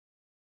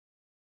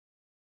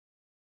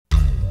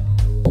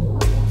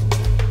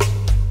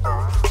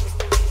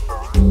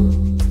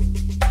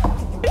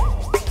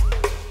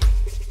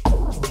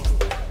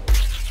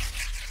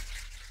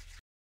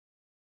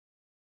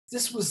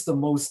this was the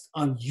most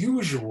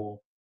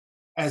unusual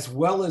as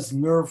well as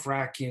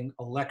nerve-wracking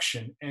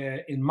election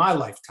in my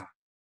lifetime.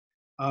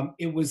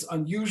 It was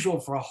unusual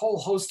for a whole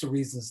host of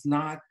reasons,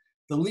 not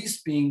the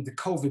least being the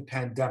COVID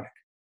pandemic,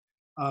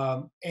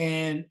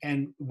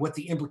 and what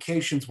the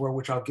implications were,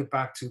 which I'll get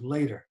back to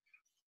later.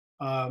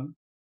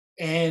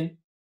 And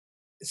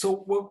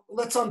so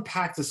let's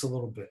unpack this a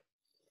little bit.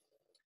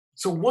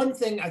 So one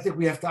thing I think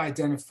we have to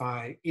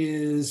identify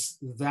is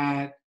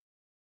that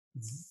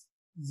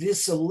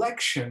this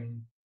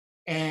election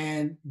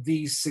and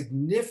the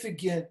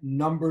significant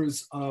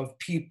numbers of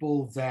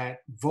people that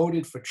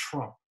voted for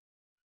Trump,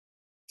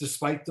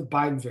 despite the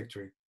Biden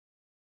victory,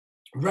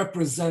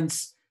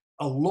 represents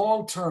a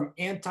long-term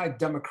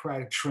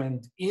anti-democratic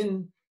trend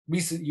in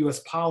recent US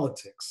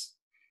politics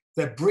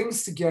that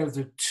brings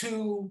together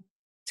two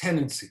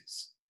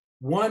tendencies.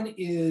 One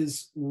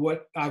is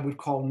what I would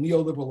call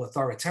neoliberal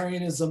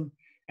authoritarianism,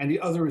 and the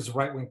other is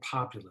right-wing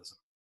populism.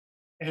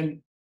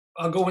 And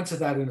I'll go into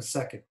that in a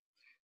second.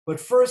 But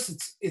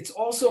first, it's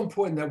also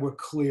important that we're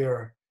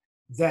clear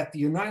that the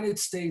United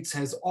States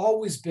has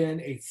always been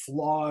a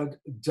flawed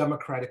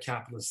democratic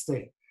capitalist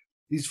state.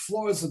 These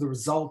flaws are the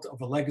result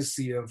of a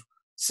legacy of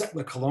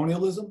settler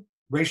colonialism,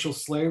 racial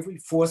slavery,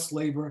 forced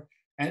labor,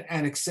 and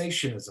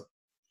annexationism.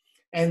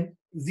 And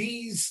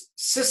these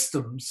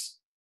systems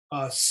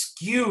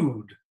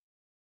skewed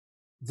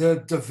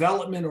the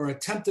development or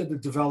attempted the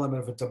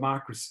development of a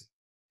democracy.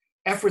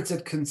 Efforts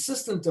at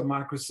consistent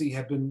democracy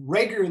have been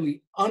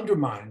regularly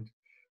undermined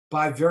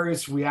by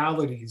various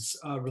realities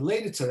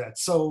related to that.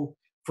 So,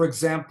 for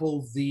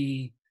example,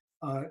 the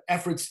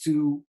efforts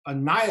to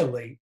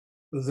annihilate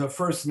the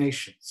First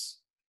Nations,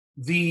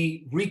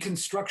 the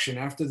Reconstruction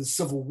after the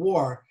Civil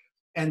War,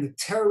 and the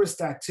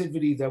terrorist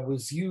activity that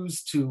was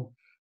used to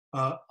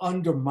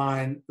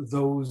undermine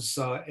those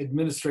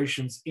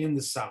administrations in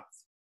the South.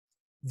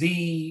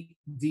 The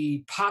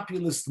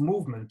populist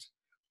movement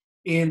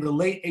in the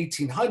late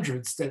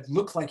 1800s that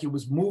looked like it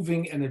was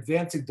moving and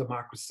advancing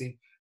democracy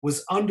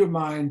was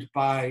undermined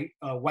by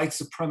white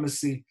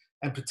supremacy,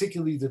 and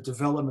particularly the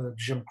development of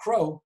Jim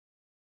Crow,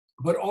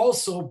 but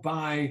also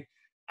by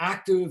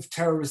active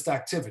terrorist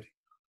activity.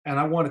 And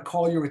I want to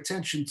call your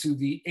attention to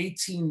the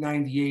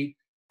 1898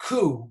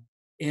 coup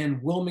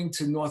in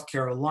Wilmington, North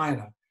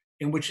Carolina,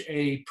 in which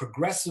a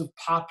progressive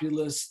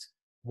populist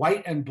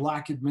white and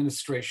black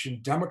administration,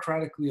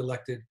 democratically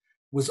elected,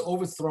 was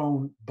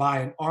overthrown by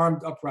an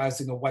armed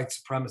uprising of white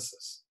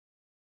supremacists.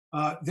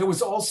 There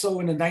was also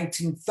in the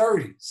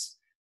 1930s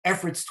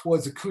efforts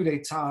towards a coup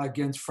d'etat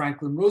against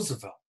Franklin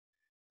Roosevelt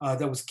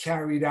that was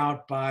carried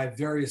out by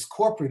various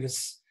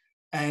corporatists,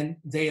 and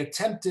they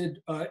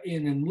attempted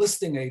in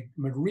enlisting a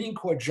Marine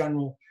Corps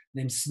general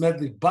named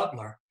Smedley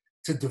Butler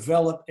to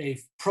develop a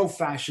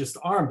pro-fascist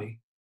army.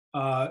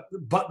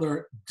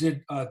 Butler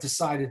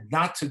decided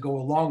not to go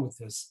along with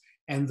this,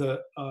 and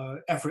the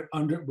effort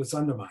was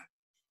undermined.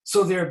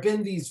 So there have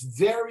been these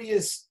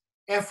various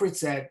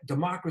efforts at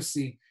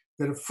democracy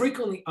that are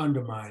frequently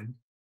undermined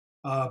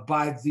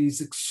by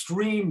these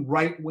extreme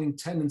right-wing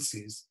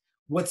tendencies.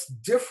 What's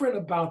different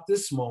about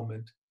this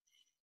moment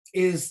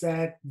is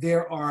that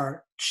there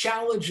are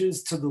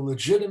challenges to the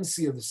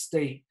legitimacy of the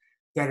state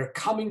that are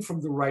coming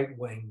from the right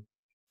wing,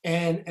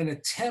 and an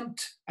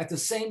attempt at the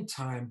same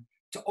time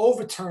to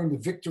overturn the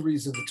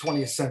victories of the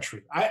 20th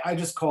century. I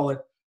just call it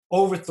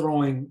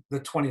overthrowing the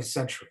 20th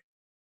century.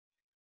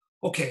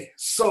 Okay,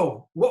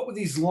 so what were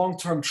these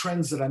long-term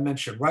trends that I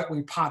mentioned,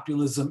 right-wing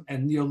populism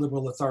and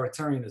neoliberal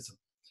authoritarianism?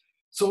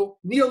 So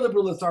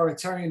neoliberal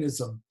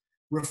authoritarianism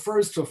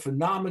refers to a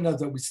phenomena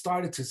that we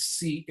started to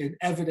see in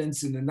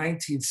evidence in the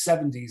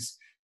 1970s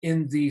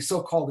in the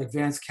so-called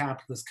advanced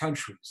capitalist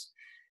countries.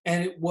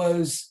 And it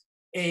was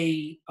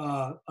a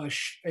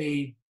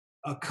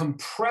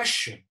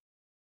compression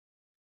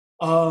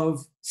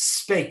of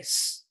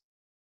space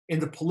in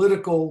the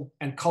political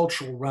and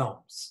cultural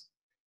realms,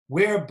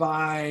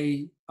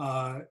 whereby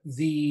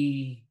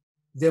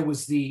there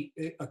was the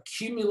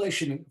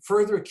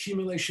further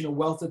accumulation of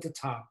wealth at the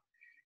top,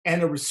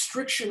 and a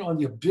restriction on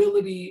the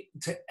ability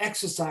to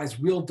exercise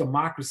real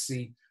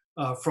democracy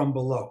from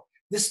below.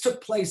 This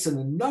took place in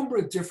a number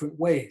of different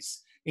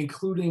ways,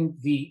 including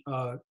the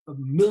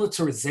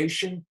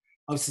militarization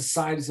of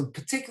societies, and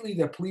particularly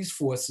their police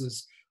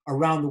forces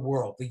around the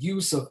world, the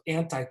use of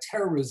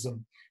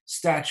anti-terrorism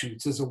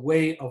statutes as a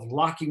way of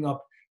locking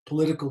up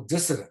political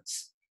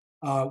dissidents.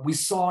 We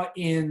saw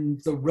in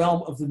the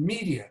realm of the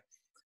media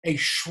a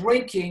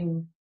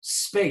shrinking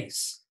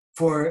space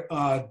for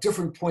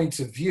different points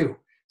of view,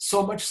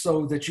 so much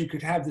so that you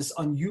could have this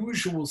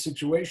unusual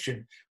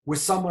situation where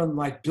someone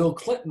like Bill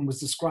Clinton was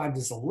described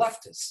as a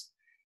leftist,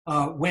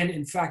 when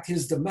in fact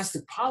his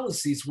domestic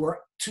policies were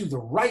to the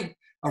right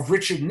of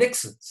Richard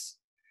Nixon's.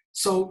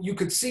 So you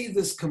could see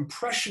this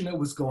compression that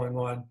was going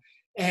on,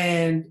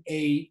 and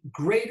a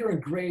greater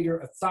and greater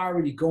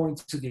authority going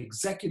to the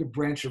executive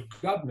branch of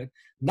government,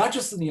 not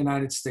just in the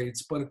United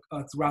States, but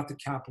throughout the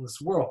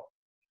capitalist world.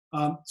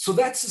 So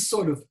that's a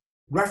sort of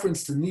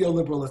reference to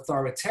neoliberal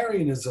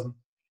authoritarianism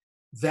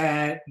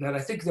that I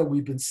think that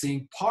we've been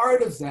seeing.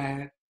 Part of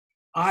that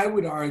I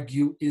would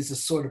argue, is a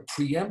sort of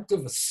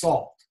preemptive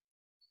assault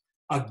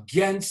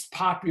against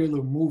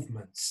popular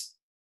movements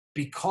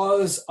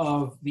because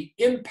of the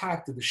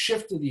impact of the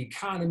shift of the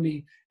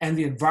economy and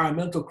the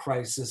environmental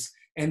crisis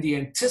and the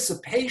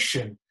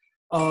anticipation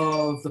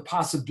of the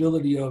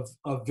possibility of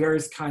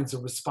various kinds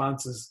of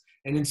responses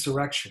and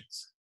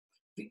insurrections.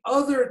 The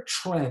other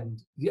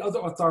trend, the other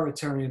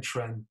authoritarian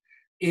trend,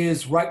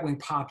 is right-wing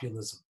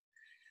populism.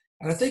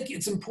 And I think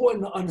it's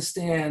important to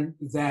understand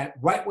that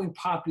right-wing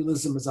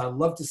populism, as I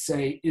love to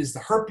say, is the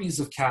herpes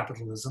of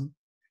capitalism.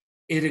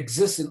 It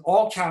exists in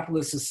all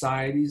capitalist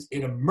societies.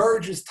 It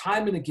emerges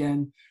time and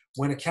again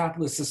when a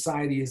capitalist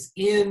society is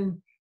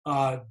in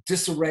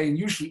disarray, and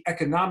usually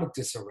economic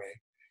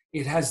disarray.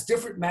 It has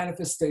different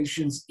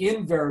manifestations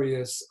in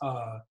various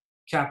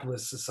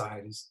capitalist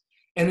societies.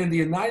 And in the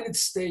United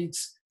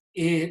States,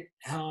 I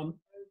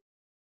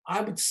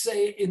would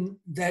say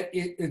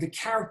the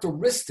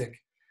characteristic,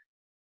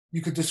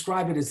 you could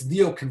describe it as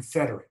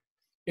neo-Confederate,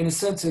 in a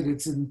sense that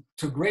it's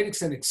to a great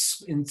extent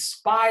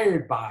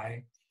inspired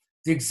by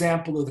the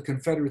example of the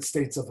Confederate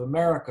States of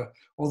America,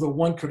 although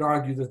one could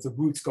argue that the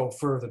roots go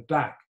further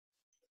back.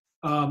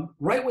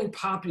 Right-wing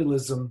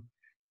populism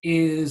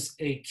is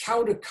a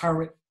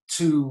countercurrent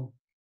to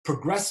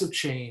progressive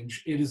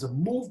change. It is a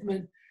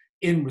movement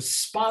in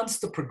response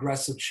to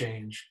progressive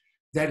change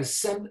that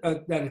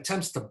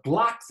attempts to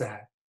block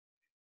that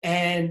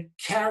and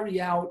carry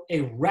out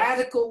a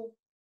radical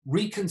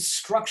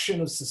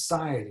reconstruction of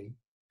society.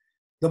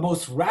 The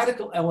most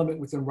radical element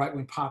within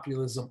right-wing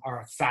populism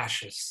are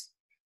fascists.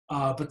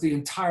 But the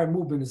entire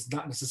movement is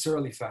not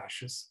necessarily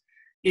fascist.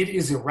 It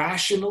is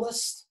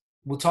irrationalist.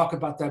 We'll talk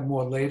about that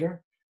more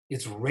later.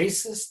 It's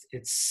racist,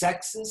 it's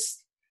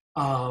sexist,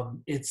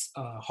 it's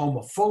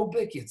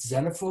homophobic, it's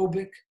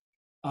xenophobic,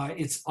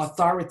 it's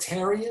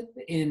authoritarian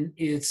in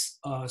its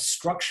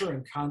structure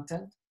and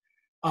content.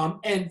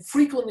 And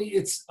frequently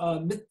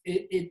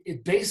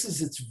it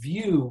bases its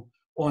view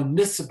on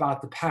myths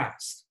about the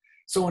past.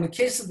 So in the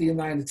case of the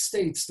United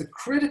States, the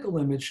critical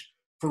image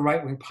for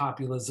right-wing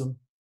populism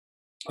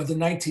of the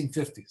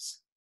 1950s.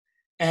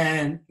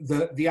 And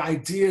the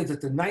idea that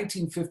the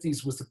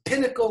 1950s was the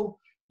pinnacle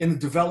in the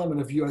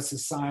development of US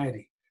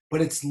society.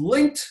 But it's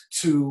linked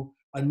to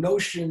a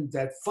notion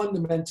that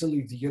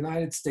fundamentally the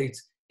United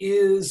States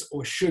is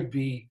or should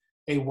be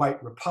a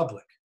white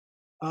republic.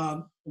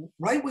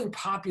 Right-wing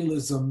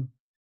populism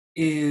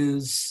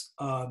is,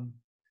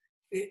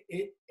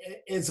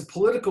 as a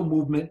political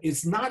movement,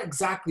 it's not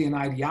exactly an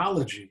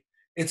ideology.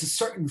 It's a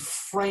certain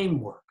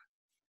framework.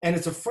 And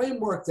it's a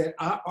framework that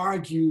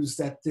argues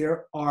that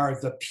there are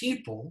the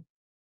people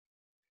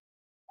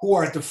who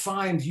are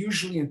defined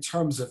usually in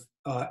terms of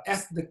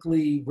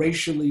ethnically,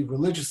 racially,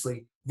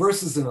 religiously,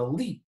 versus an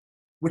elite,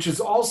 which is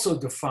also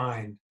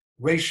defined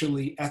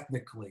racially,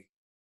 ethnically,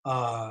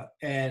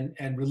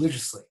 and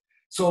religiously.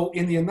 So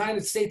in the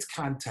United States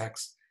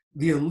context,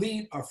 the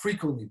elite are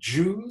frequently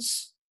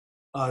Jews.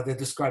 They're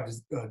described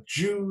as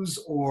Jews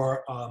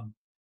or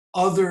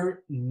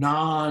other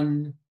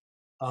non-WASP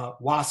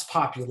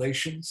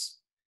populations.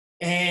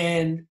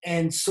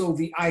 And so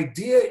the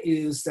idea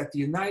is that the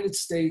United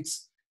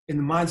States, in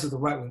the minds of the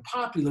right-wing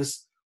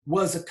populists,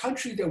 was a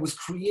country that was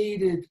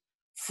created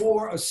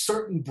for a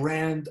certain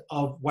brand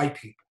of white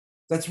people.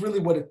 That's really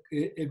what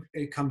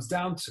it comes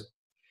down to.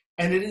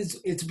 And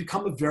it's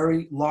become a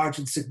very large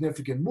and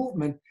significant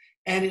movement,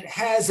 and it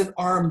has an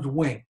armed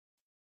wing.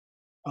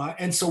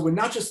 And so we're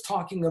not just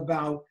talking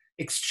about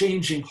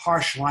exchanging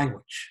harsh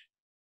language.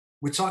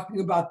 We're talking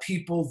about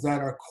people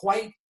that are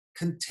quite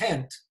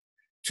content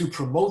to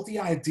promote the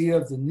idea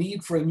of the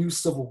need for a new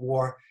civil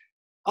war,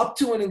 up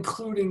to and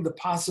including the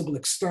possible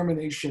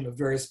extermination of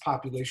various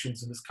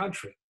populations in this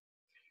country.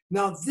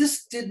 Now,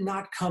 this did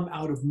not come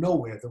out of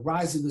nowhere, the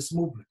rise of this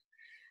movement.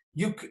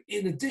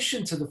 In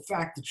addition to the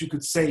fact that you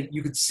could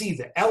see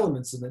the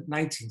elements in the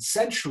 19th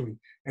century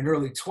and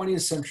early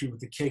 20th century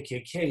with the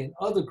KKK and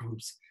other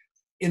groups,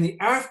 in the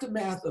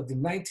aftermath of the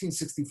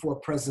 1964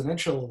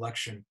 presidential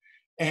election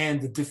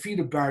and the defeat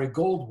of Barry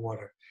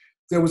Goldwater,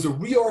 there was a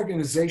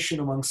reorganization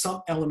among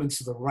some elements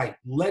of the right,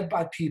 led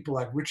by people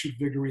like Richard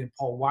Viguerie and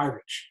Paul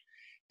Weyrich.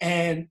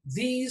 And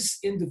these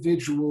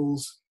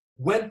individuals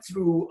went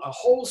through a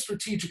whole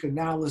strategic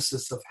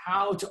analysis of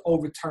how to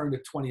overturn the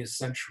 20th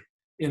century,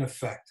 in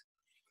effect.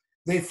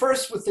 They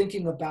first were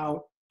thinking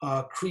about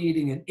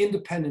creating an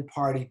independent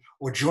party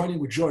or joining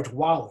with George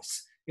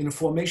Wallace in the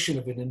formation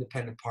of an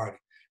independent party.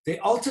 They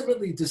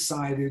ultimately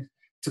decided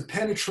to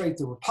penetrate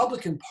the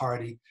Republican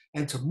Party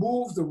and to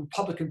move the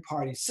Republican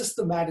Party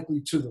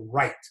systematically to the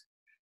right,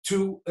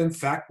 to, in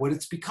fact, what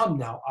it's become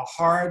now, a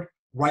hard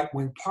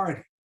right-wing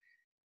party.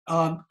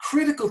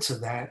 Critical to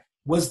that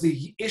was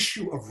the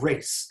issue of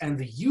race and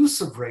the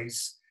use of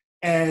race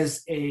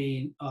as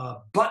a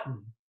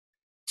button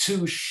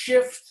to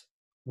shift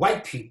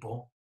white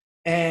people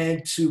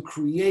and to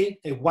create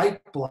a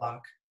white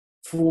bloc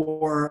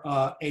for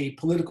a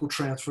political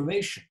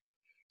transformation.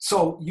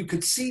 So you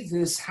could see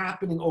this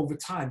happening over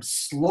time,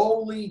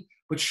 slowly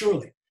but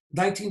surely.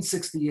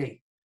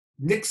 1968,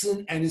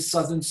 Nixon and his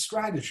Southern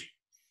strategy.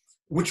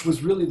 which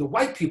was really the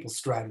white people's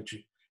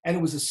strategy. And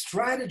it was a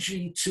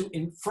strategy to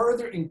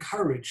further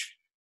encourage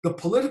the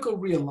political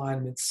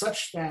realignment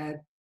such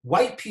that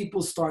white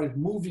people started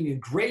moving in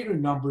greater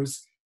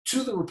numbers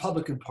to the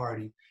Republican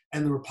Party,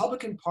 and the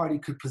Republican Party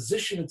could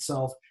position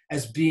itself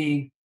as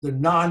being the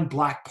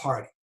non-Black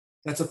party.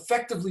 That's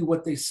effectively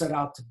what they set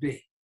out to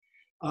be.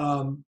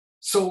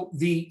 So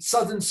the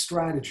Southern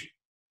strategy,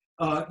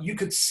 you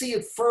could see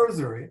it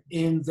further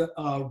in the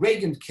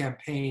Reagan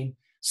campaign,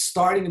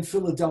 starting in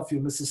Philadelphia,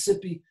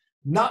 Mississippi,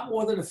 not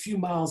more than a few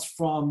miles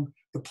from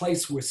the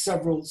place where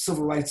several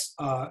civil rights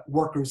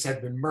workers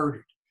had been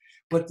murdered.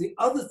 But the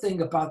other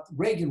thing about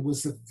Reagan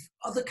was the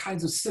other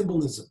kinds of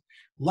symbolism,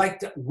 like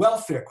the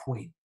welfare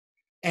queen,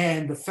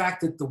 and the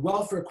fact that the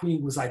welfare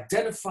queen was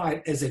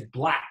identified as a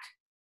Black,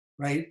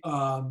 right?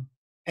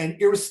 And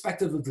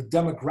irrespective of the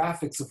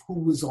demographics of who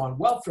was on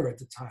welfare at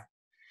the time.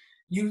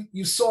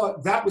 You saw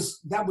that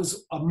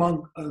was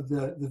among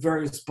the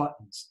various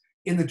buttons.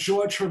 In the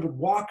George Herbert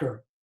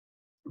Walker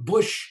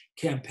Bush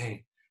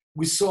campaign,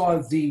 we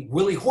saw the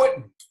Willie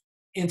Horton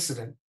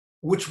incident,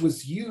 which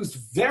was used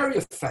very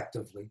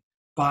effectively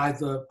by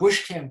the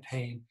Bush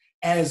campaign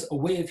as a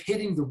way of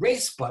hitting the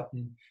race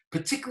button,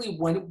 particularly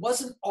when it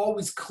wasn't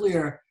always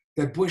clear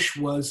that Bush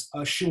was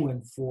a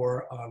shoo-in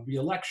for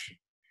re-election.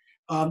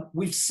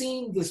 We've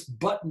seen this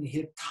button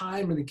hit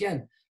time and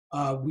again.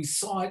 We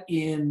saw it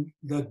in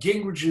the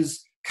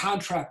Gingrich's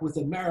contract with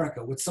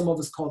America, what some of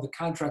us call the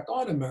contract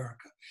on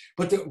America.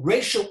 But the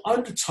racial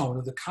undertone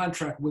of the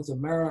contract with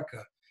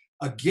America,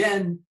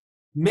 again,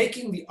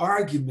 making the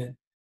argument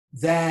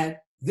that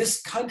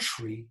this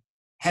country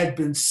had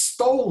been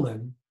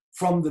stolen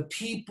from the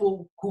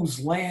people whose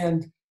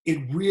land it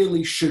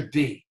really should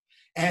be.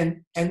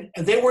 And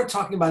they weren't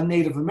talking about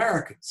Native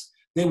Americans.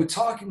 They were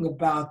talking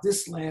about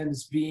this land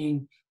as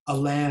being a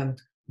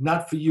land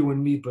not for you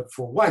and me, but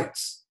for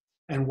whites,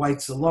 and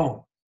whites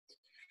alone.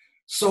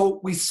 So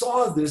we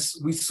saw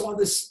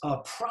this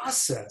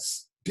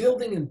process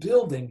building and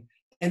building,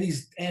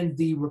 and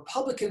the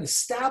Republican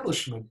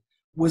establishment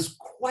was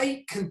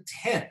quite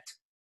content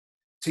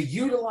to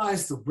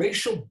utilize the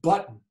racial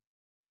button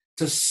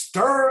to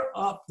stir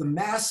up the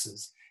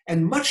masses.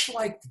 And much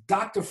like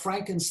Dr.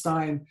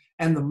 Frankenstein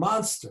and the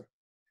monster,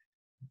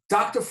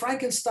 Dr.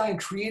 Frankenstein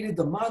created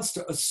the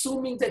monster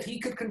assuming that he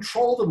could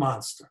control the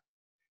monster.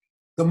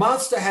 The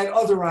monster had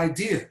other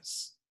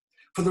ideas.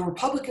 For the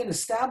Republican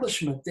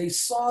establishment, they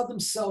saw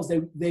themselves,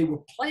 they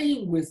were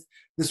playing with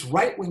this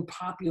right-wing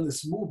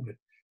populist movement,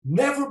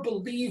 never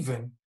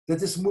believing that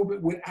this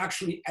movement would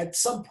actually at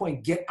some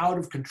point get out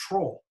of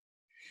control.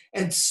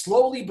 And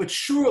slowly but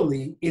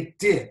surely it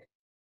did.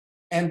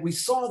 And we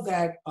saw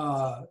that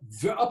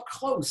up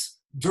close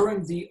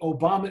during the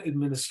Obama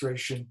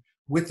administration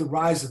with the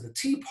rise of the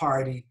Tea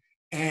Party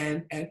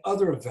and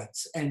other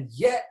events. And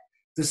yet,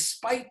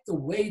 despite the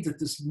way that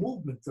this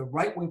movement, the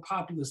right-wing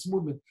populist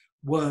movement,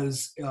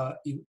 was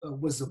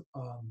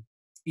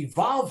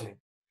evolving,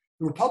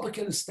 the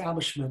Republican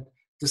establishment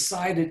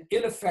decided,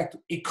 in effect,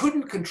 it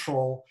couldn't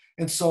control,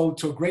 and so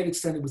to a great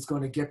extent, it was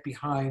going to get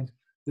behind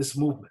this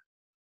movement.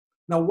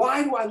 Now,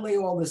 why do I lay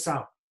all this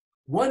out?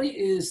 One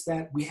is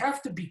that we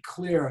have to be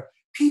clear.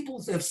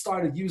 People have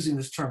started using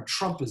this term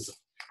Trumpism.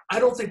 I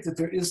don't think that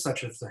there is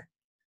such a thing.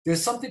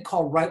 There's something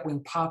called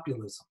right-wing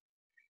populism.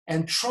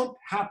 And Trump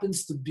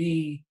happens to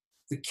be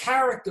the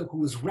character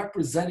who is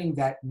representing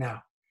that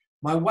now.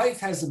 My wife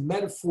has a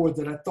metaphor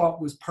that I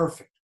thought was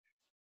perfect.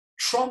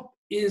 Trump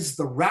is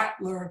the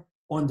rattler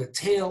on the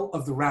tail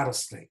of the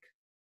rattlesnake.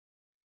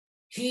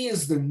 He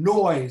is the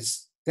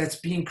noise that's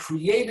being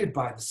created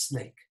by the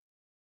snake,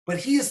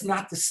 but he is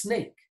not the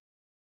snake.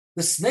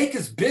 The snake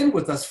has been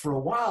with us for a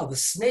while. The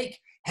snake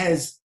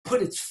has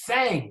put its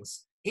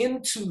fangs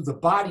into the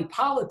body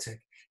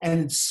politic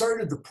and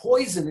inserted the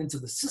poison into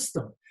the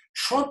system.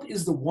 Trump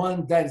is the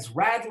one that is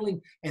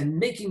rattling and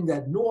making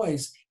that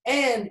noise.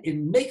 And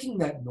in making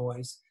that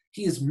noise,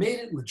 he has made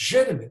it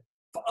legitimate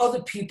for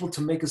other people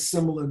to make a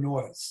similar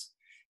noise.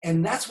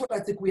 And that's what I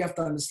think we have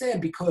to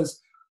understand, because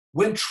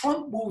when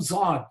Trump moves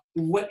on,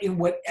 in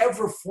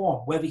whatever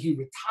form, whether he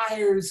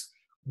retires,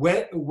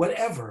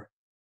 whatever,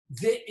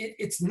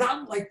 it's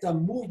not like the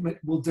movement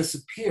will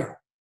disappear,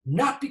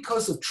 not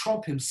because of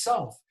Trump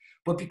himself,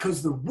 but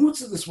because the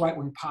roots of this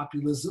right-wing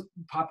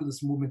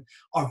populist movement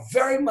are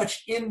very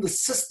much in the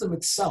system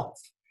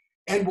itself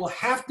and will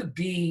have to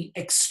be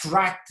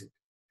extracted.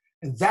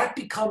 And that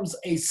becomes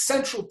a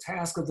central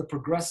task of the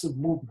progressive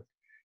movement,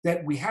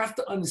 that we have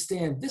to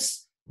understand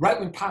this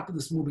right-wing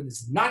populist movement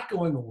is not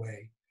going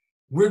away.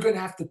 We're going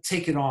to have to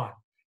take it on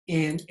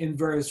in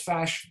various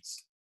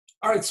fashions.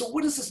 All right, so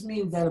what does this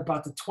mean then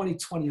about the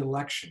 2020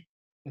 election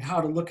and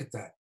how to look at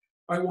that?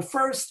 All right, well,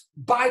 first,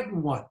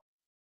 Biden won.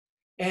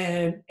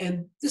 And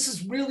this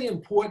is really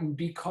important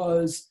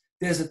because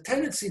there's a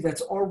tendency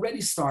that's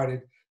already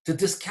started to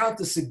discount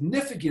the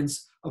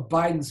significance of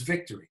Biden's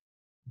victory.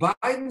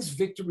 Biden's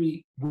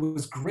victory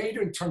was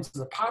greater in terms of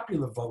the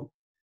popular vote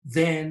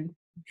than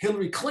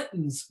Hillary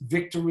Clinton's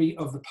victory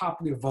of the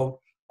popular vote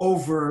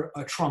over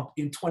Trump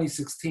in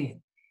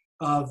 2016.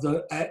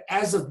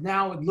 as of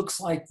now, it looks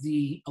like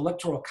the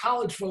electoral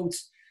college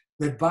votes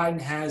that Biden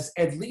has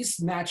at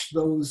least matched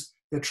those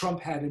that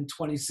Trump had in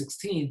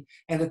 2016.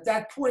 And at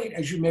that point,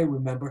 as you may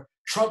remember,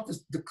 Trump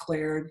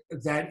declared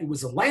that it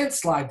was a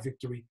landslide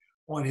victory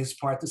on his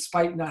part,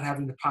 despite not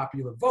having the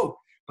popular vote.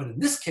 But in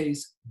this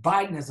case,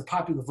 Biden has the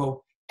popular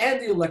vote and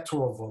the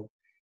electoral vote.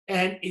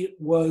 And it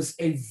was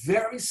a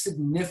very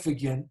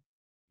significant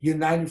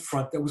united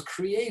front that was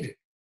created.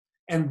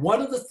 And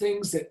one of the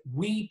things that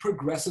we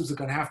progressives are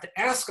going to have to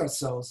ask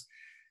ourselves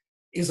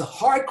is a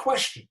hard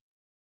question.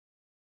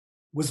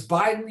 Was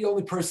Biden the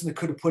only person that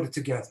could have put it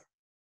together?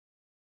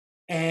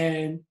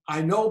 And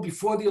I know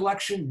before the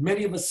election,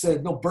 many of us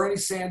said, no, Bernie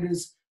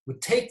Sanders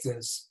would take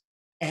this.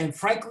 And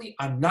frankly,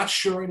 I'm not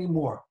sure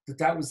anymore that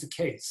that was the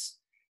case.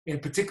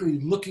 And particularly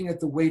looking at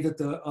the way that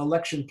the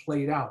election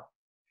played out.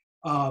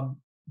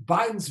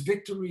 Biden's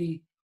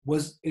victory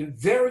was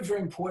very,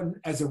 very important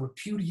as a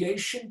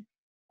repudiation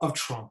of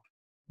Trump,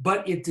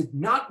 but it did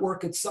not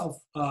work itself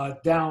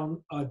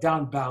down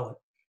ballot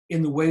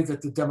in the way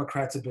that the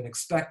Democrats have been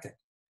expecting.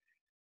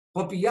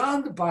 But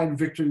beyond the Biden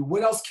victory,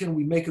 what else can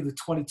we make of the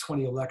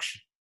 2020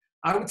 election?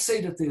 I would say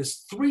that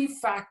there's three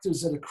factors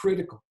that are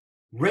critical: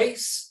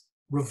 race,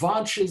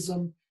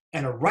 revanchism,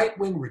 and a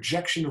right-wing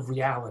rejection of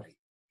reality.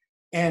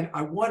 And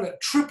I want to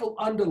triple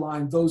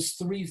underline those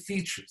three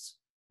features.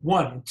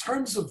 One, in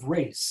terms of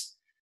race,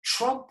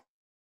 Trump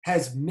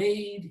has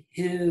made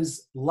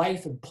his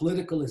life and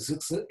political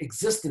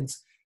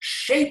existence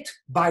shaped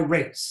by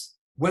race,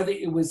 whether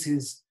it was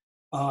his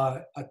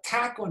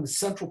attack on the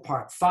Central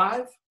Park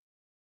Five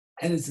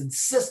and his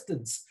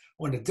insistence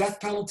on the death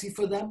penalty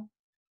for them,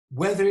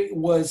 whether it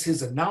was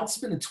his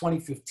announcement in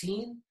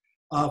 2015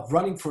 of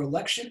running for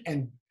election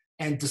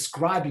and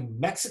describing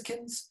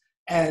Mexicans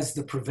as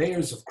the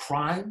purveyors of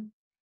crime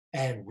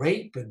and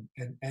rape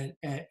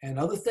and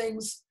other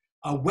things,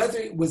 whether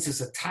it was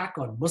his attack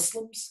on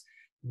Muslims.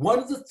 One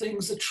of the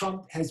things that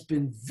Trump has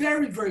been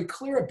very, very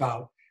clear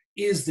about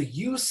is the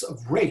use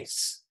of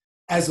race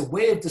as a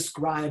way of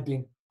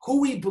describing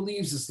who he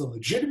believes is the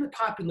legitimate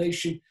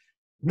population,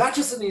 not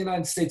just in the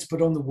United States,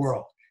 but on the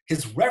world.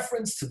 His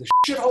reference to the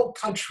shithole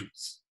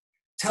countries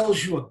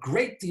tells you a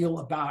great deal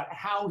about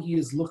how he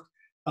has looked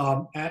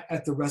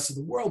at the rest of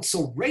the world.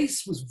 So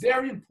race was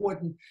very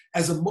important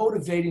as a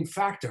motivating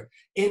factor.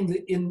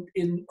 Early in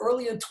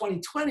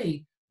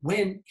 2020,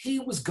 when he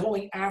was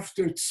going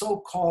after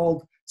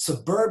so-called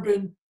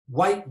suburban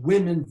white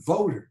women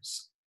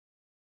voters,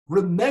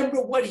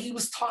 remember what he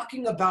was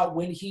talking about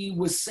when he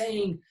was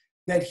saying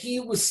that he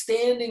was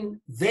standing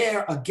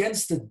there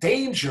against the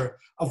danger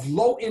of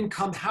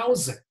low-income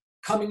housing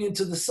coming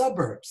into the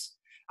suburbs.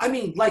 I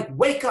mean, like,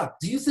 wake up.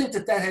 Do you think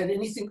that that had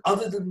anything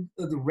other than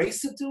the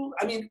race to do?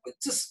 I mean,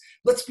 just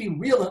let's be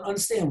real and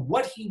understand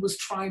what he was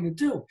trying to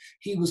do.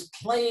 He was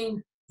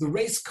playing the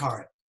race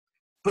card.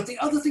 But the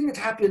other thing that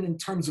happened in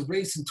terms of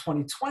race in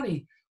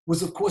 2020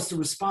 was, of course, the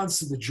response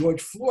to the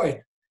George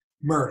Floyd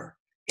murder,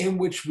 in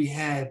which we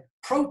had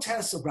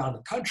protests around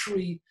the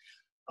country,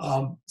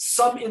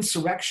 some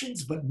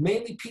insurrections, but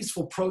mainly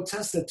peaceful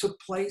protests that took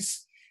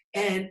place.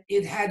 And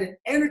it had an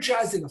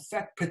energizing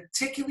effect,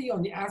 particularly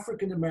on the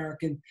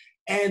African-American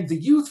and the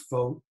youth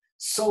vote,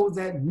 so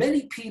that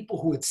many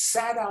people who had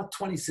sat out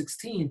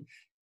 2016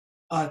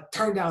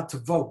 turned out to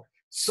vote.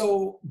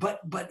 So, but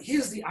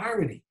here's the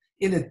irony.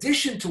 In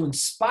addition to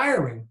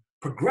inspiring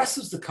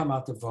progressives to come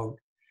out to vote,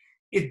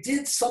 it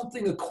did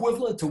something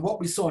equivalent to what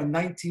we saw in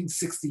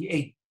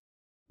 1968,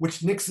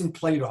 which Nixon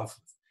played off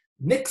of.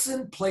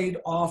 Nixon played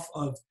off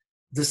of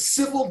the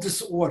civil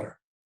disorder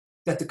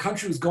that the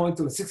country was going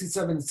through in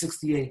 67 and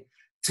 68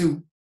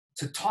 to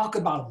talk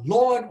about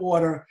law and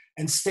order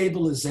and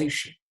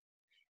stabilization.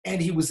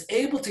 And he was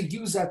able to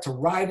use that to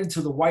ride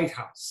into the White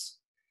House.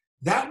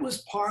 That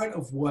was part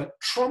of what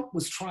Trump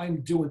was trying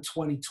to do in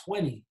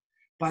 2020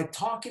 by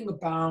talking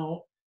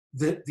about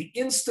the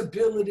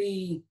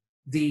instability,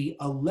 the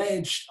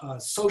alleged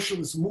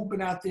socialist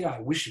movement out there. I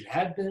wish it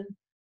had been.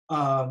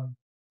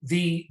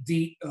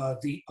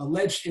 The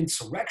alleged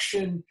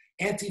insurrection,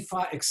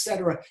 Antifa, et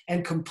cetera,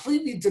 and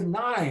completely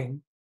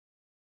denying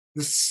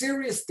the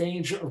serious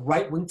danger of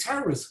right-wing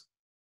terrorism.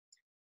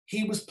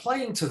 He was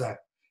playing to that.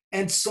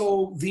 And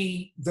so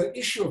the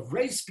issue of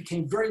race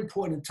became very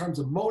important in terms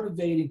of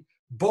motivating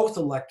both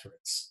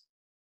electorates.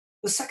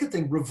 The second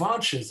thing,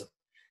 revanchism.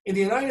 In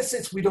the United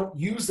States, we don't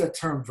use that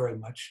term very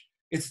much.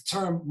 It's a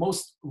term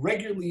most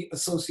regularly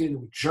associated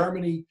with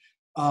Germany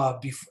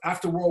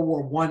after World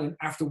War I and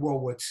after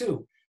World War II.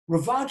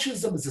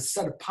 Revanchism is a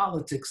set of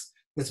politics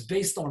that's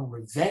based on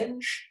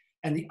revenge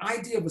and the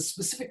idea of a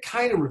specific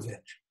kind of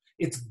revenge.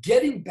 It's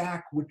getting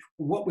back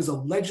what was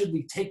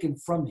allegedly taken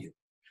from you.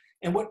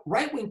 And what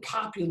right-wing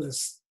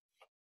populists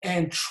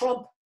and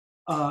Trump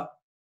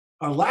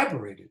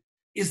elaborated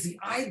is the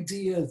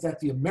idea that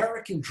the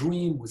American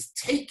dream was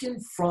taken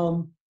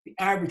from the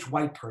average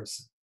white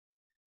person.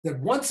 That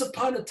once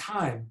upon a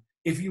time,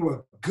 if you were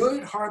a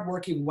good,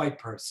 hardworking white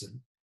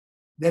person,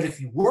 that if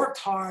you worked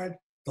hard,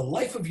 the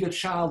life of your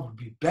child would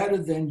be better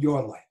than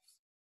your life.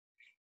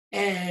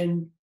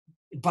 And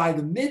By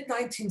the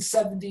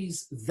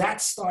mid-1970s,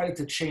 that started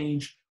to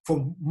change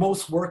for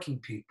most working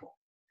people.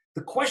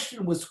 The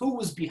question was who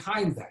was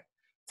behind that.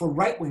 For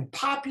right-wing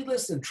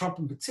populists, and Trump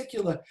in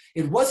particular,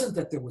 it wasn't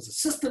that there was a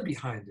system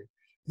behind it.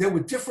 There were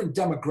different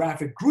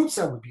demographic groups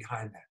that were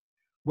behind that,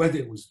 whether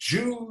it was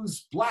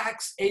Jews,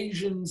 Blacks,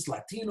 Asians,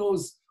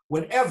 Latinos,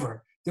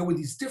 whatever. There were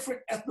these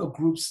different ethnic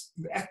groups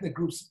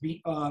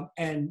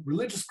and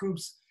religious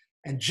groups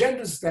and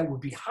genders that were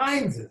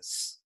behind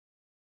this.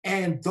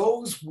 And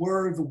those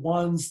were the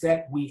ones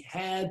that we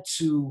had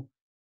to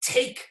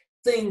take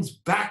things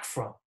back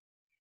from.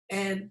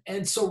 And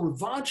so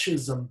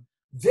revanchism,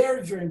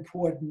 very, very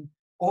important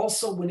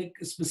also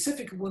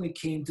specifically when it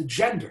came to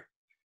gender.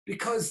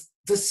 Because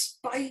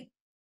despite,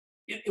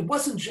 it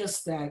wasn't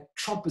just that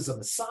Trump is a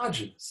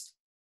misogynist,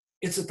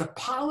 it's that the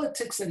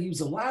politics that he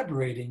was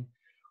elaborating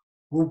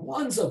were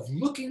ones of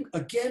looking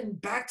again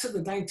back to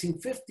the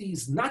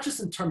 1950s, not just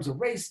in terms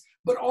of race,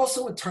 but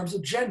also in terms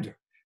of gender.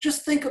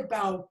 Just think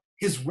about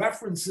his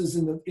references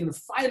in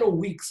the final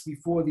weeks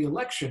before the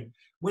election,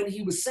 when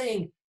he was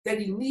saying that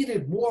he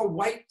needed more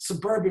white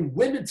suburban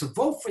women to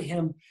vote for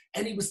him,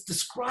 and he was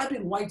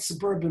describing white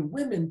suburban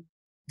women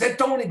that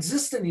don't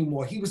exist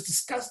anymore. He was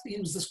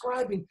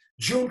describing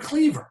June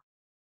Cleaver,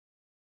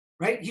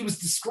 right? He was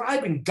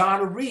describing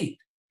Donna Reed.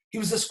 He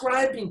was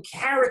describing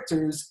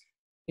characters,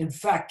 in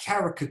fact,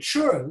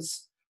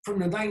 caricatures from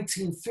the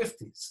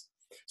 1950s.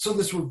 So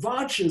this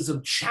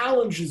revanchism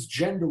challenges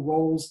gender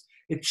roles.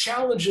 It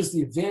challenges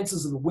the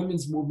advances of the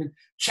women's movement,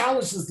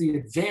 challenges the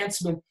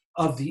advancement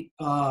of the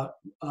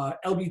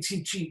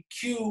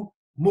LGBTQ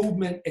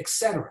movement,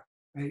 etc.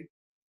 Right?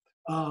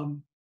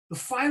 The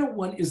final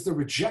one is the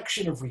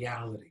rejection of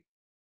reality.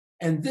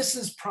 And this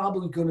is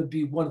probably going to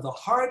be one of the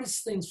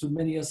hardest things for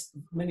many of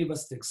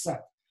us to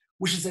accept,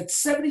 which is that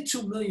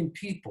 72 million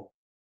people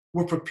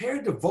were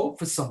prepared to vote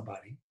for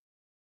somebody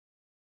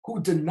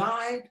who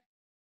denied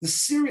the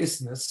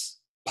seriousness,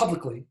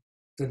 publicly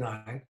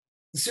denied,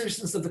 the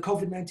seriousness of the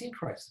COVID-19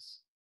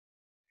 crisis.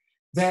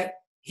 That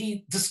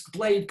he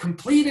displayed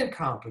complete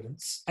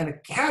incompetence and a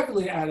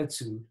cavalier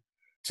attitude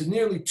to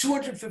nearly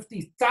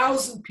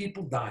 250,000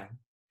 people dying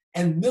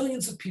and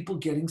millions of people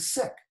getting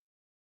sick.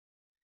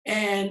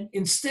 And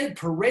instead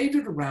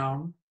paraded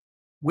around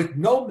with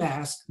no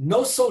mask,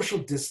 no social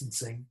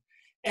distancing,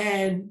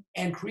 and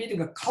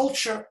creating a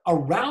culture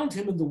around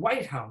him in the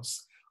White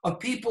House of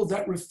people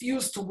that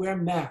refused to wear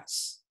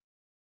masks,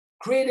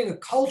 creating a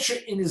culture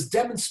in his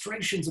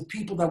demonstrations of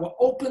people that were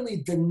openly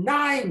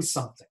denying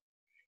something.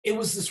 It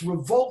was this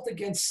revolt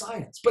against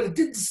science, but it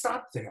didn't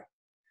stop there.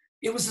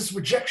 It was this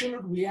rejection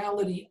of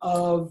reality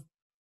of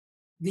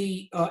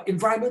the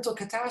environmental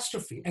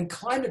catastrophe and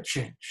climate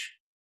change.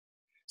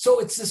 So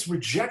it's this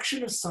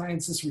rejection of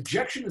science, this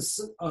rejection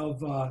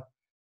of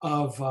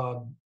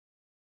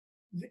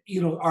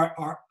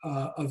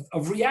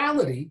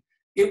reality.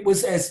 It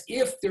was as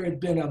if there had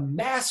been a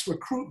mass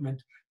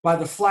recruitment by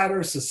the Flat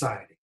Earth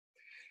Society.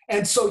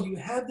 And so you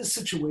have the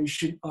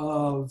situation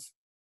of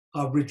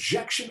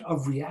rejection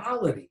of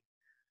reality.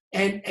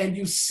 And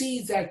you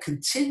see that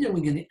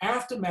continuing in the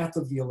aftermath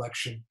of the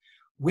election,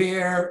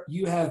 where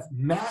you have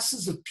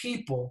masses of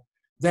people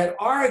that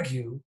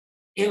argue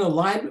in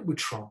alignment with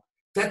Trump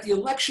that the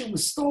election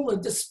was stolen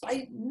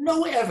despite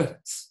no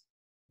evidence.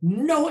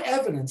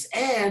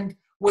 And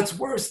what's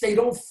worse, they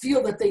don't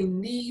feel that they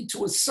need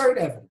to assert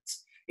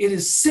evidence. It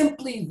is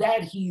simply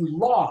that he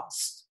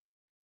lost.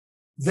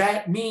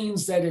 That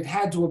means that it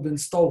had to have been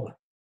stolen.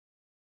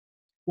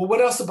 Well,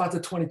 what else about the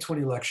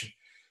 2020 election?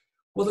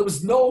 Well, there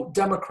was no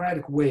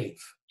Democratic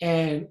wave.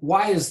 And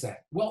why is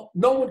that? Well,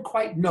 no one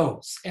quite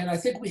knows. And I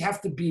think we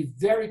have to be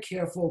very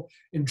careful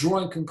in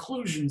drawing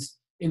conclusions,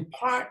 in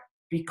part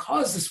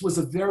because this was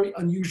a very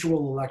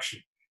unusual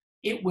election.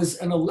 It was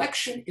an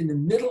election in the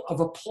middle of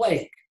a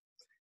plague.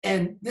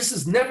 And this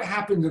has never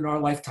happened in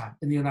our lifetime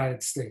in the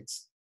United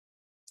States.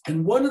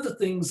 And one of the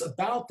things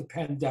about the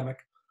pandemic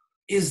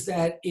is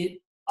that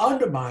it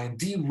undermined,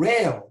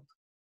 derailed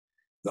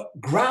the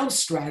ground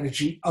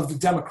strategy of the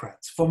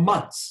Democrats for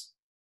months.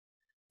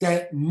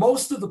 That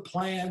most of the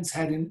plans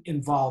had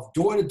involved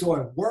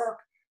door-to-door work,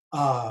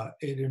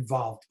 it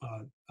involved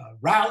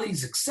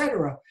rallies,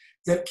 etc.,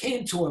 that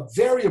came to a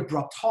very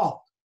abrupt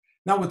halt.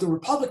 Now, with the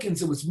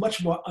Republicans, it was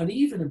much more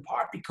uneven, in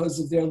part because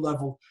of their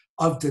level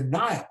of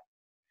denial.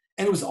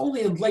 And it was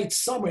only in late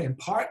summer, in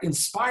part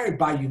inspired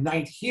by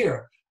Unite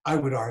Here, I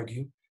would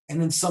argue,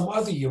 and in some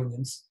other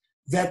unions,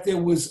 that there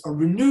was a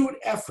renewed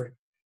effort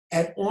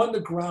at on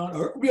the ground,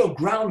 a real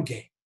ground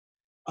game.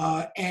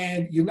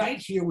 And Unite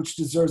Here, which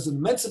deserves an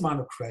immense amount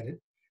of credit,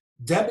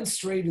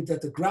 demonstrated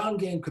that the ground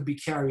game could be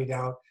carried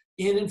out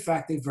in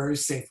fact, a very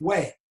safe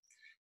way.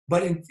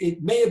 But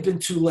it may have been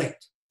too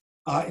late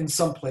in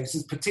some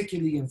places,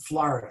 particularly in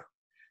Florida.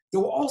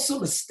 There were also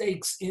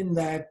mistakes in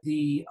that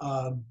the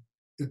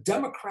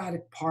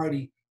Democratic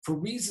Party, for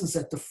reasons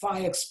that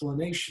defy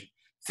explanation,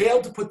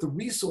 failed to put the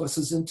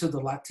resources into the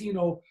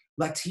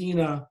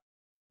Latina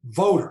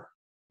voter.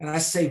 And I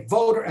say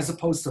voter as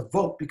opposed to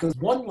vote, because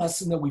one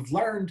lesson that we've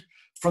learned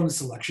from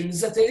this election is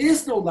that there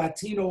is no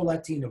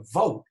Latina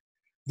vote.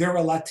 there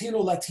are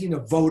Latina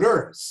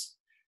voters,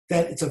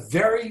 that it's a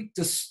very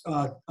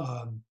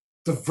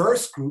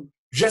diverse group,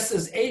 just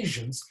as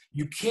Asians.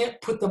 You can't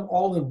put them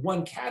all in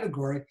one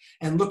category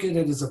and look at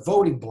it as a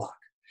voting bloc.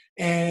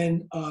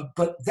 And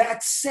but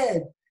that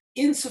said,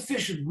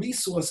 insufficient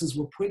resources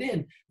were put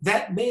in.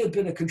 That may have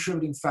been a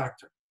contributing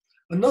factor.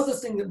 Another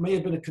thing that may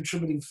have been a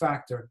contributing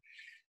factor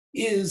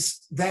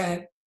is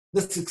that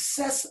the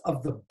success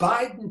of the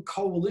Biden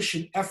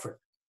coalition effort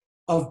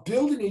of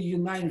building a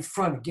united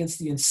front against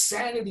the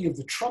insanity of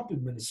the Trump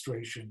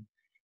administration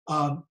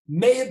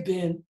may have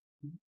been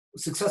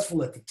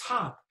successful at the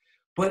top,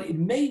 but it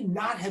may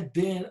not have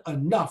been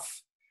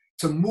enough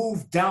to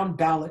move down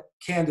ballot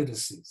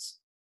candidacies.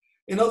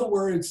 In other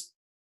words,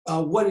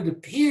 what it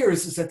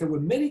appears is that there were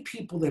many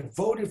people that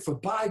voted for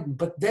Biden,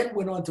 but then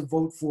went on to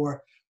vote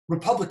for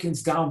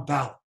Republicans down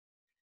ballot.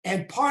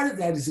 And part of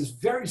that is this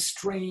very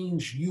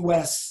strange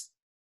US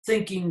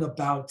thinking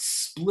about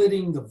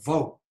splitting the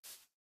vote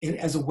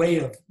as a way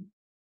of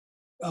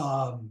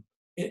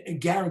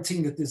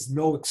guaranteeing that there's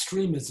no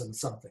extremism or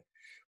something.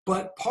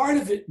 But part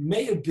of it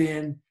may have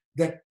been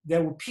that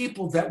there were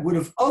people that would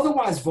have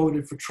otherwise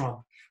voted for Trump,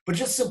 but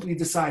just simply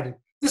decided,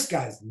 this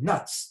guy's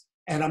nuts,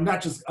 and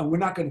we're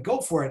not going to go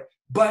for it,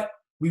 but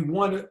we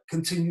want to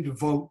continue to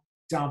vote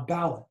down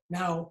ballot.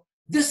 Now,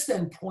 this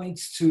then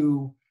points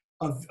to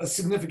a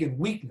significant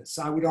weakness,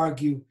 I would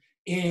argue,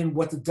 in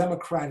what the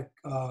Democratic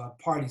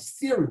Party's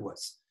theory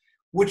was,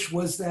 which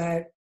was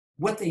that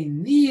what they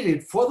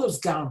needed for those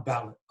down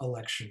ballot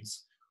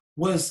elections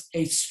was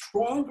a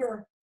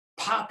stronger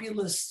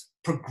populist,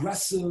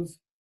 progressive,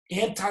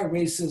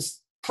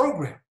 anti-racist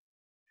program.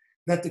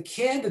 That the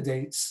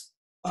candidates,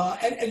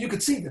 and you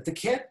could see that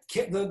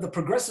the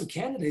progressive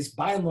candidates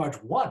by and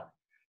large won,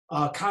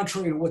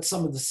 contrary to what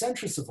some of the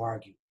centrists have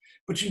argued.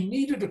 But you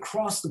needed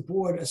across the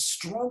board a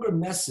stronger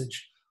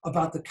message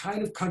about the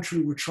kind of country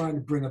we're trying to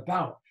bring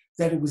about,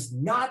 that it was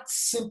not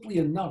simply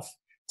enough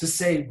to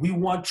say, we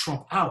want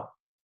Trump out.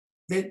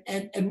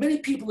 And many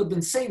people have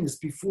been saying this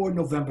before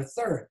November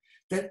 3rd,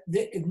 that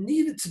it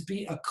needed to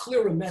be a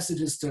clearer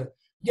message as to,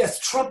 yes,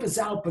 Trump is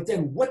out, but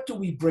then what do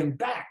we bring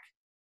back?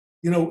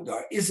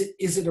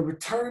 Is it a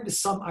return to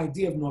some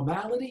idea of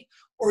normality,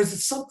 or is it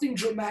something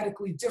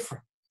dramatically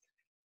different?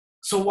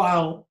 So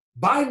while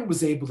Biden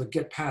was able to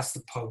get past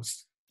the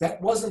post,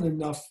 that wasn't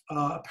enough,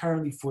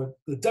 apparently, for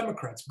the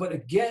Democrats. But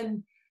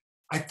again,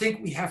 I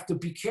think we have to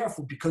be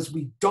careful because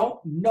we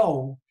don't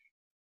know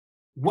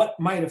what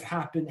might have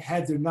happened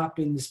had there not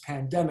been this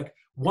pandemic,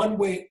 one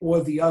way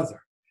or the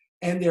other.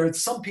 And there are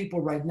some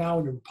people right now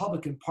in the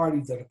Republican Party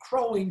that are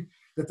crowing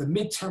that the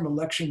midterm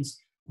elections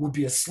will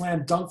be a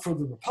slam dunk for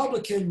the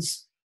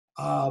Republicans.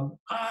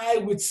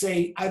 I would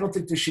say I don't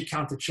think they should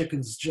count the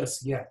chickens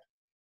just yet.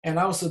 And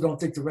I also don't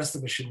think the rest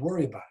of us should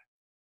worry about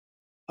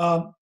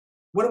it.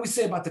 What do we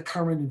say about the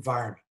current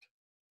environment?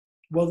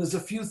 Well, there's a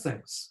few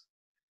things.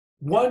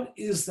 One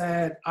is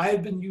that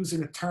I've been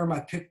using a term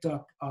I picked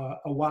up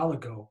a while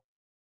ago,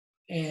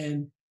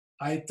 and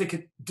I think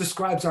it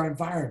describes our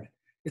environment.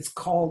 It's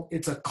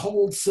a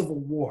cold civil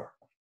war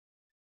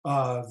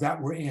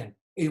that we're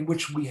in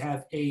which we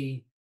have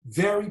a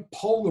very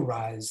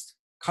polarized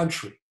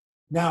country.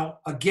 Now,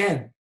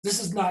 again, this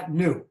is not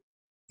new.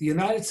 The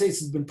United States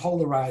has been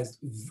polarized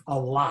a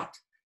lot.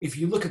 If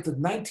you look at the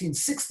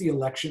 1960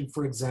 election,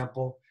 for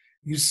example,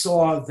 you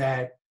saw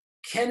that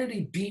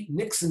Kennedy beat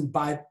Nixon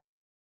by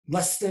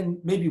less than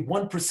maybe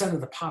 1%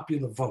 of the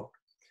popular vote.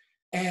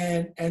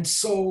 And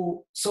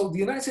so the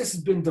United States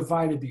has been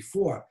divided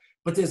before,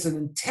 but there's an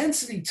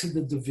intensity to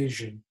the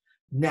division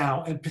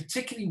now, and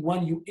particularly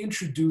when you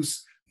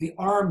introduce the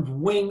armed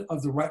wing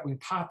of the right-wing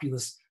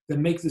populists that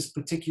make this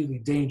particularly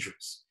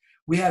dangerous.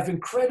 We have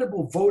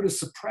incredible voter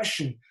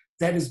suppression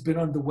that has been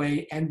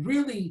underway, and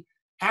really,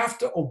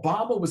 after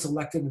Obama was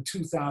elected in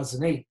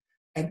 2008,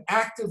 an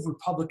active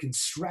Republican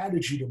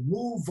strategy to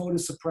move voter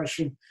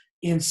suppression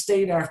in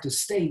state after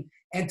state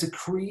and to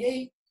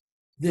create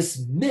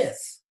this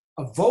myth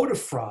of voter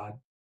fraud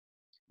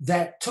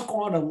that took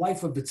on a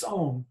life of its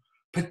own,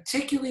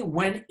 particularly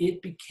when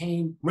it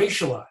became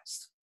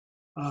racialized.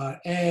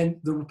 And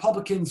the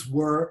Republicans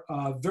were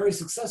very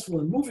successful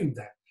in moving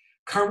that.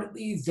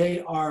 Currently,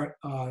 they are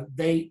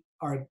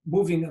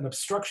moving an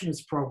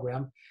obstructionist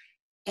program,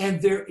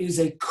 and there is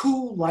a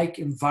coup-like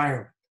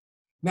environment.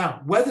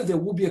 Now, whether there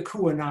will be a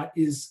coup or not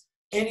is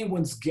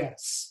anyone's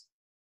guess,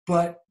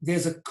 but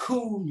there's a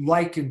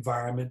coup-like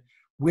environment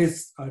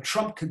with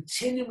Trump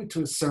continuing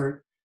to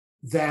assert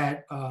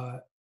that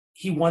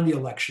he won the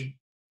election,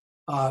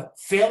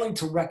 failing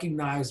to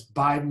recognize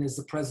Biden as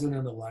the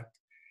president-elect,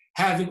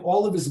 having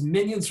all of his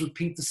minions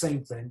repeat the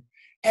same thing,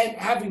 and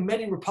having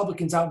many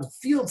Republicans out in the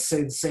field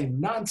say the same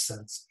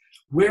nonsense.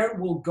 Where it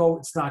will go,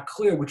 it's not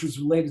clear, which is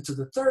related to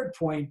the third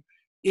point,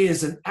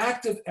 is an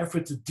active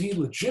effort to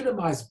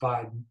delegitimize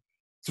Biden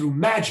through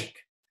magic.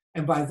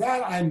 And by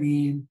that, I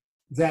mean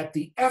that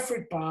the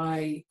effort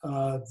by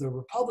the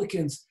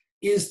Republicans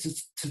is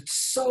to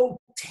so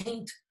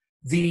taint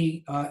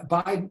the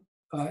Biden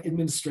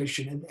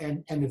administration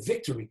and the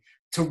victory,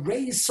 to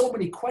raise so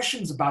many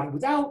questions about it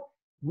without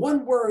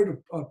one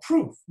word of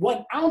proof,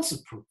 1 ounce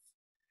of proof.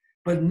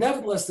 But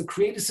nevertheless, to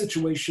create a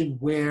situation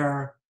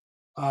where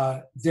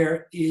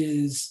there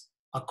is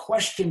a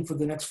question for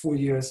the next 4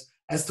 years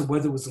as to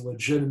whether it was a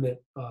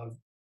legitimate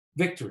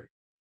victory.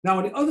 Now,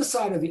 on the other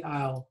side of the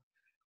aisle,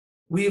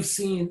 we have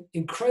seen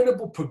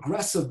incredible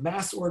progressive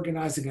mass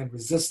organizing and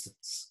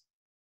resistance.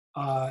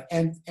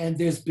 And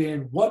there's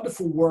been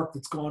wonderful work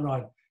that's gone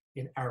on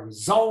in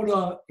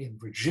Arizona, in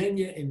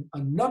Virginia, in a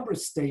number of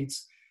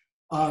states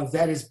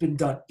that has been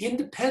done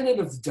independent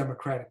of the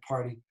Democratic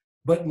Party,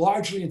 but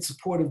largely in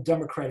support of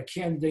Democratic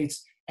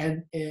candidates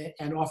and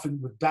often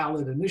with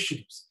ballot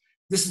initiatives.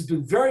 This has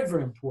been very,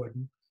 very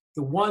important.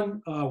 The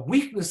one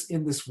weakness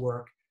in this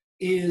work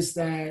is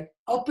that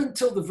up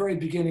until the very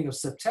beginning of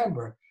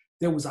September,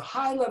 there was a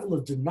high level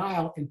of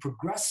denial in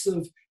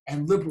progressive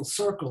and liberal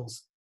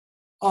circles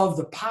of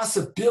the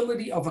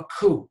possibility of a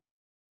coup,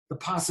 the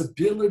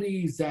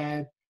possibility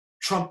that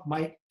Trump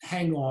might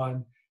hang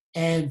on,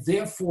 and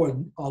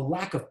therefore a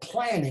lack of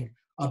planning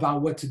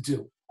about what to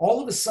do.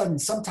 All of a sudden,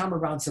 sometime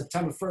around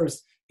September 1st,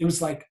 it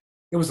was like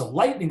there was a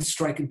lightning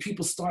strike and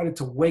people started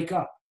to wake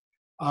up.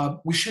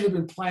 We should have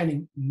been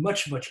planning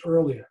much, much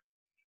earlier.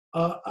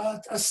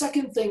 A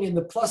second thing in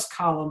the plus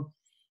column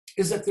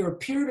is that there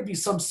appear to be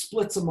some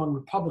splits among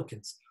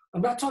Republicans.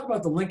 I'm not talking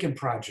about the Lincoln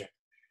Project,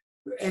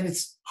 and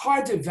it's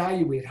hard to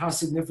evaluate how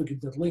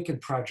significant the Lincoln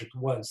Project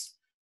was,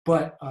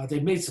 but they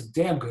made some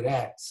damn good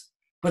ads.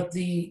 But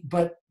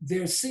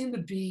there seem to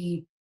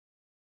be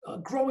a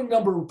growing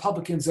number of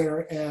Republicans that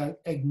are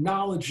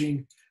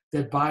acknowledging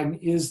that Biden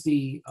is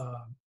the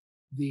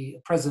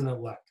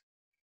president-elect.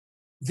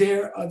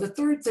 The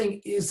third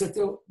thing is that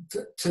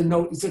to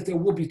note is that there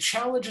will be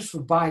challenges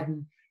for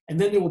Biden, and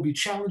then there will be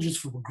challenges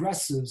for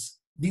progressives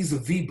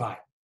vis-a-vis Biden.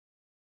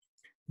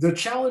 The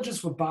challenges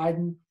for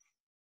Biden,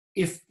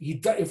 if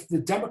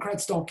the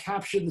Democrats don't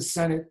capture the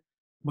Senate,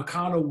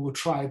 McConnell will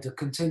try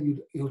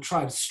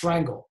to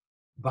strangle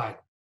Biden.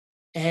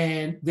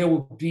 And there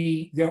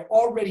are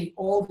already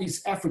all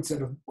these efforts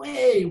that are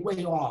way,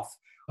 way off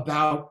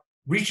about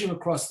reaching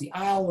across the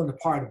aisle on the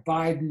part of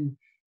Biden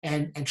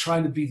and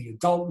trying to be the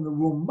adult in the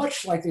room,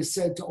 much like they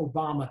said to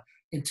Obama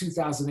in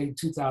 2008,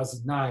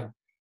 2009,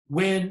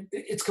 when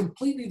it's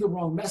completely the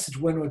wrong message,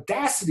 when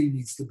audacity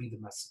needs to be the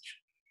message.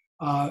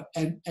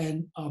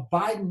 And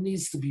Biden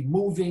needs to be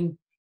moving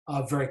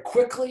very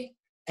quickly.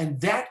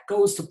 And that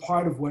goes to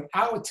part of what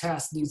our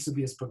task needs to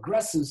be as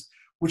progressives,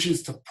 which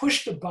is to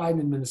push the Biden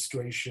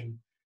administration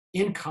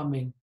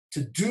incoming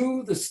to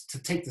do this,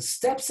 to take the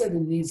steps that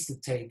it needs to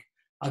take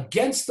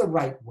against the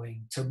right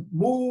wing, to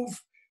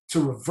move, to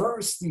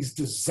reverse these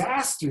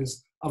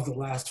disasters of the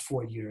last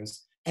 4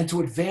 years, and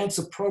to advance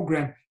a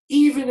program,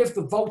 even if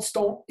the votes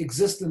don't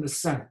exist in the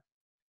Senate.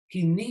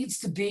 He needs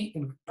to be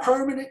in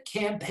permanent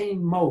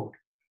campaign mode,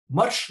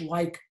 much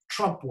like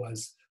Trump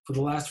was for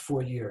the last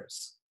 4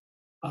 years.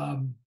 A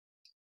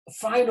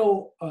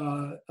final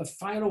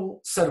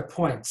set of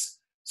points.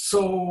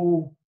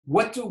 So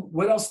what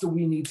else do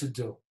we need to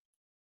do?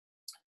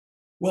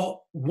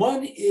 Well,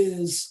 one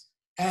is,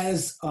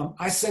 as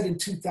I said in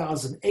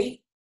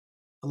 2008,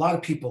 a lot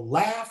of people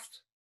laughed.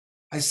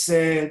 I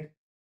said,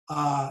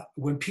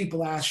 when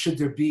people asked, should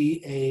there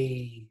be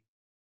a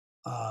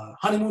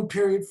honeymoon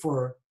period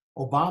for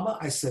Obama?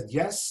 I said,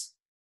 yes.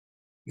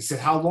 He said,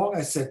 how long?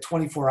 I said,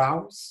 24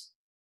 hours.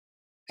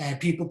 And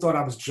people thought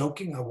I was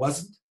joking. I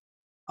wasn't.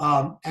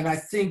 And I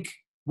think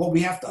what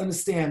we have to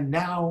understand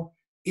now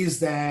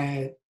is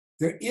that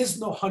there is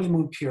no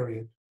honeymoon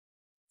period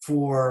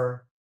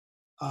for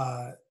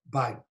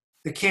Biden.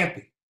 There can't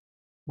be.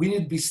 We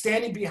need to be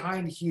standing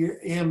behind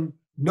him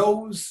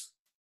nose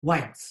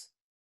length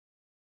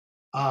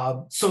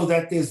so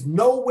that there's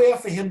nowhere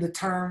for him to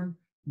turn,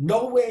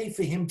 no way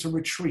for him to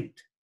retreat.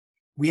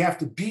 We have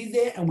to be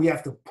there and we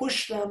have to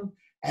push them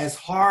as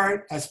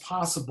hard as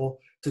possible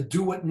to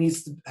do what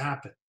needs to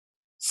happen.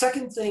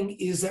 Second thing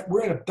is that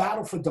we're in a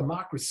battle for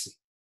democracy,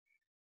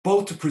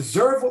 both to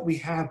preserve what we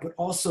have, but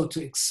also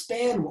to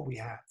expand what we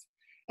have.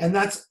 And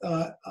that's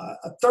a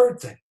third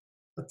thing.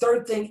 The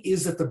third thing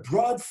is that the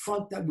broad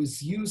front that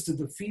was used to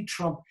defeat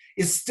Trump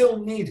is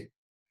still needed.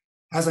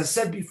 As I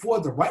said before,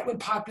 the right-wing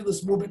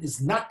populist movement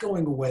is not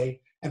going away,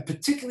 and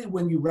particularly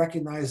when you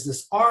recognize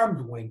this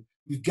armed wing,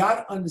 you've got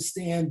to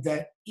understand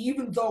that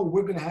even though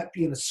we're going to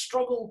be in a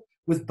struggle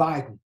with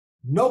Biden,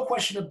 no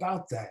question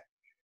about that,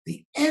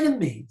 the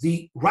enemy,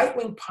 the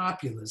right-wing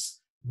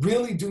populists,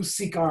 really do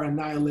seek our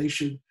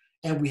annihilation,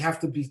 and we have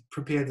to be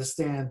prepared to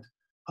stand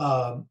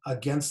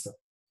against them.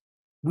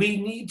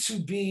 We need to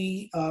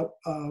be,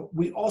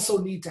 we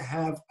also need to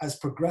have, as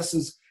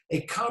progressives,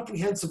 a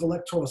comprehensive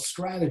electoral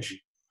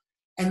strategy.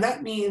 And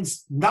that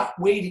means not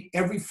waiting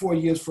every 4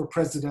 years for a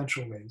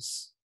presidential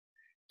race.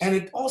 And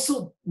it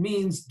also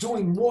means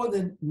doing more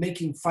than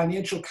making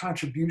financial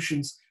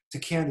contributions to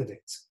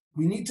candidates.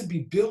 We need to be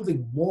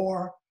building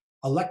more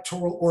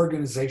electoral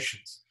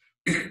organizations,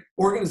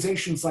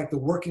 organizations like the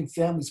Working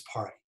Families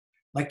Party,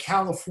 like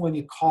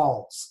California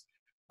Calls,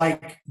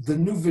 like the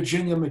New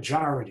Virginia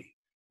Majority,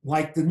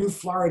 like the New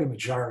Florida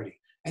Majority.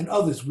 and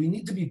others. We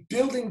need to be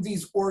building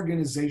these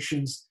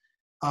organizations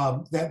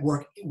that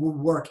will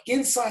work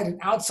inside and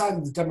outside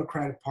of the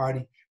Democratic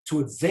Party to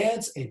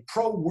advance a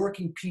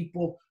pro-working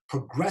people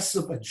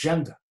progressive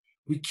agenda.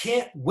 We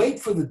can't wait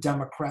for the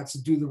Democrats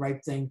to do the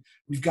right thing.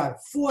 We've got to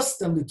force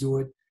them to do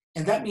it,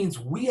 and that means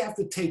we have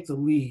to take the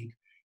lead.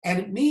 And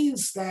it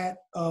means that,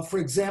 for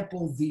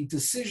example, the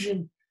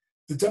decision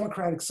the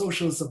Democratic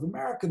Socialists of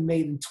America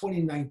made in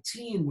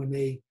 2019 when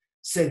they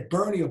said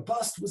Bernie or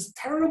bust was a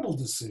terrible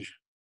decision.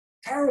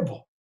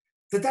 Terrible.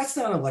 That's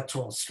not an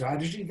electoral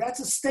strategy.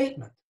 That's a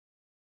statement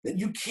that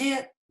you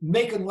can't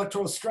make an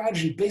electoral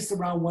strategy based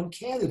around one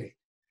candidate.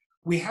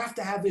 We have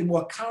to have a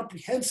more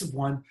comprehensive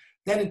one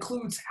that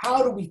includes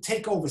how do we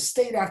take over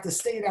state after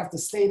state after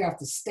state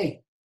after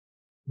state.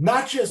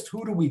 Not just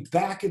who do we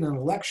back in an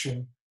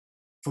election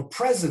for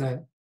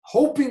president,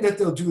 hoping that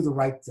they'll do the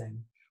right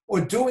thing, or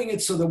doing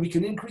it so that we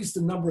can increase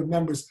the number of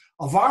members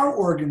of our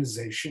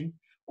organization,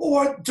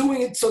 or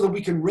doing it so that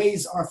we can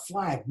raise our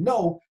flag.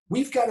 No,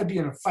 we've got to be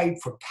in a fight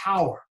for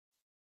power.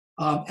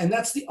 And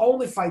that's the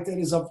only fight that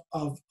is of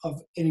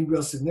any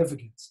real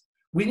significance.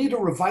 We need a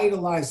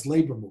revitalized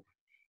labor movement.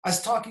 I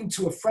was talking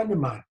to a friend of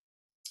mine,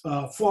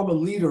 former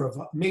leader of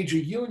a major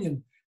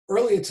union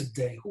earlier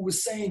today, who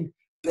was saying,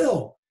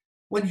 Bill,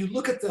 when you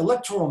look at the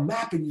electoral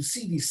map and you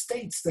see these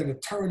states that are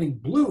turning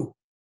blue,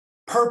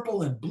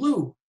 purple and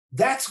blue,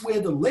 that's where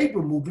the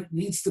labor movement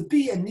needs to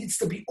be and needs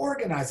to be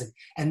organizing,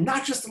 and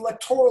not just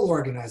electoral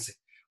organizing.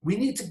 We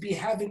need to be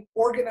having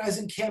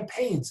organizing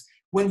campaigns.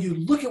 When you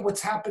look at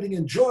what's happening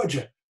in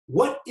Georgia,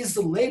 what is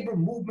the labor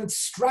movement's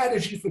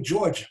strategy for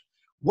Georgia?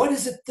 What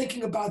is it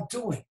thinking about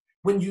doing?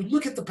 When you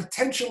look at the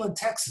potential in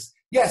Texas,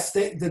 yes,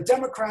 the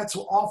Democrats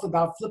were off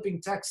about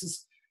flipping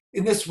Texas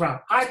in this round.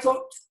 I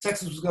thought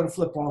Texas was going to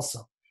flip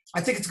also.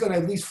 I think it's going to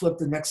at least flip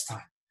the next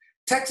time.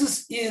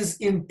 Texas is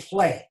in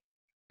play.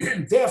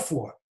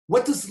 Therefore,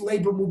 what does the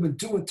labor movement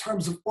do in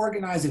terms of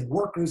organizing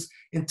workers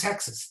in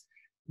Texas?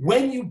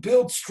 When you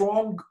build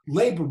strong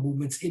labor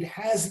movements, it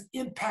has an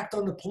impact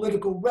on the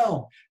political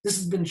realm. This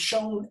has been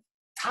shown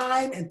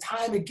time and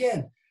time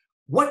again.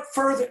 What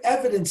further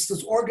evidence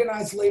does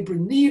organized labor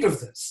need of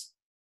this?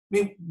 I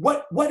mean,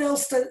 what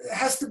else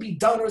has to be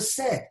done or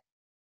said?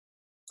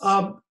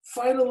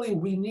 Finally,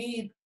 we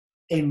need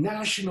a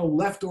national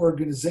left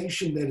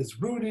organization that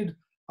is rooted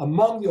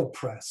among the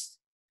oppressed,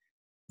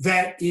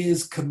 that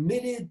is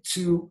committed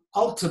to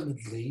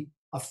ultimately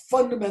a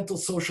fundamental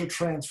social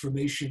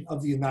transformation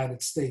of the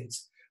United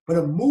States, but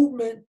a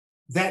movement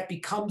that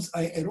becomes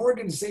an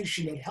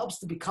organization that helps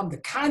to become the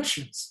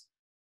conscience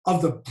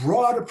of the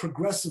broader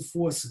progressive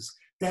forces,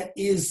 that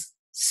is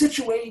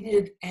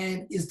situated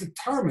and is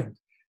determined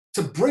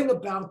to bring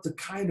about the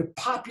kind of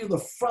popular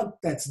front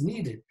that's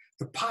needed,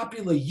 the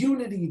popular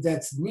unity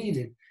that's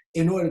needed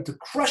in order to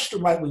crush the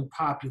right-wing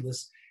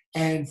populists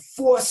and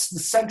force the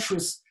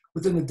centrists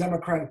within the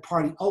Democratic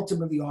Party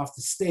ultimately off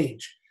the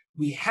stage.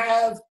 We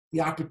have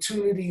the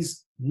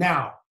opportunities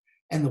now.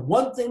 And the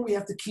one thing we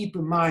have to keep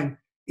in mind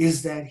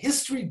is that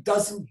history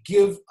doesn't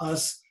give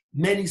us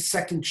many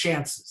second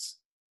chances.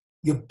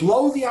 You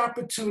blow the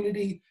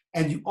opportunity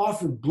and you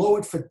often blow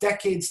it for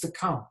decades to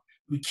come.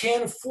 We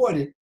can't afford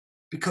it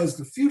because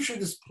the future of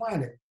this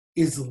planet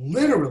is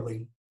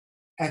literally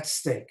at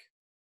stake.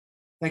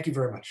 Thank you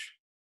very much.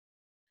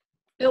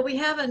 Bill, we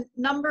have a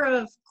number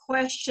of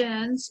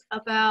questions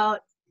about,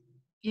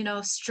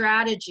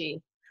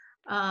 strategy,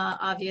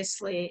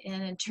 obviously,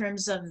 and in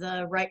terms of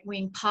the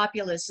right-wing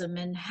populism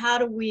and how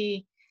do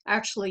we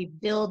actually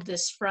build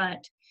this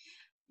front.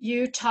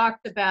 You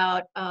talked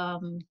about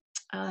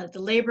the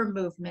labor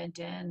movement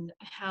and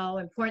how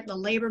important the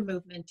labor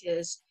movement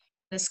is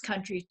in this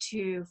country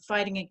to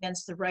fighting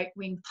against the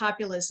right-wing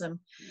populism.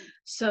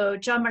 So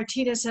John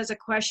Martinez has a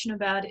question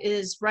about,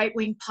 is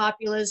right-wing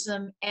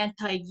populism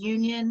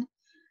anti-union?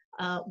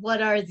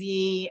 What are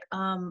the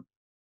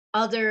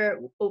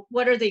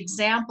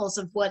examples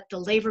of what the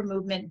labor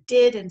movement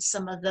did in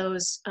some of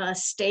those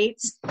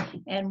states,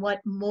 and what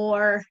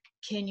more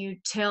can you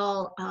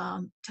tell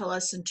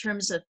us in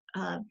terms of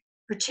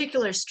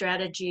particular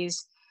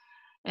strategies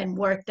and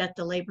work that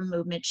the labor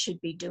movement should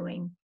be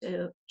doing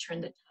to turn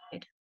the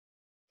tide?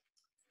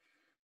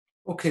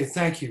 Okay,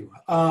 thank you.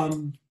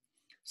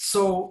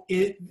 So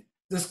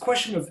this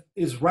question of,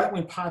 is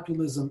right-wing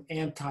populism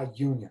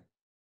anti-union?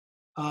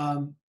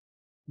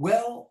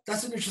 Well,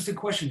 that's an interesting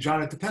question,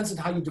 John. It depends on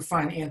how you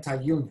define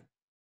anti-union.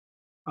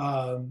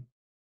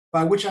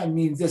 By which I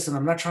mean this, and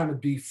I'm not trying to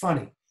be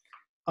funny.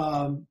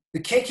 The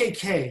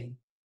KKK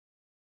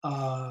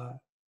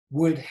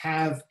would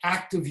have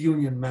active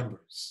union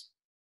members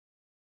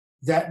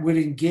that would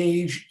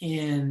engage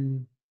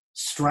in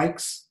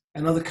strikes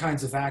and other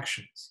kinds of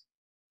actions.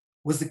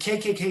 Was the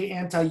KKK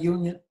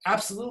anti-union?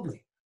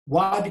 Absolutely.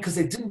 Why? Because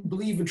they didn't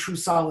believe in true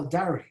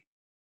solidarity.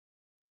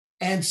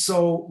 And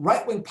so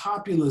right-wing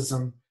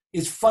populism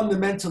is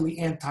fundamentally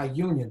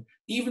anti-union,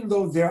 even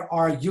though there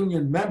are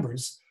union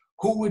members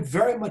who would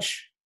very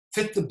much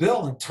fit the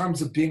bill in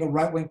terms of being a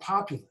right-wing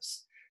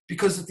populist.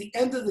 Because at the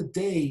end of the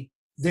day,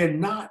 they're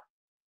not,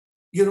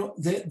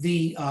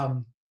 the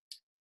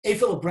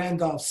Philip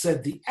Randolph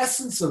said, the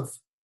essence of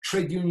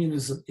trade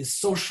unionism is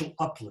social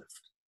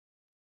uplift.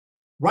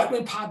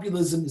 Right-wing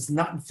populism is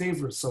not in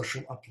favor of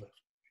social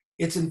uplift.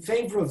 It's in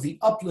favor of the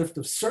uplift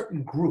of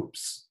certain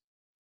groups.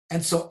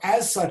 And so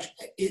as such,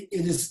 it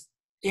is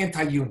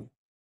anti-union.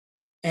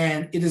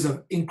 And it is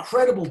an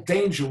incredible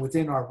danger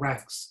within our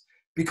ranks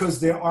because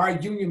there are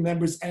union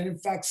members and in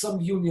fact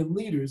some union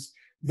leaders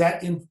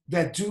that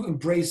do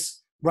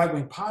embrace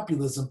right-wing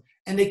populism,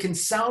 and they can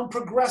sound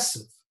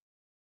progressive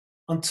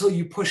until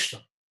you push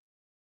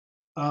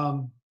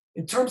them.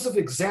 In terms of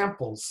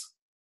examples,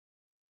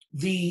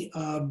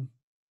 well,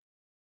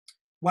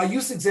 I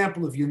use the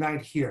example of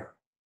Unite Here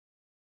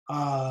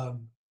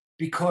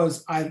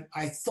because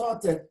I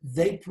thought that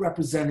they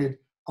represented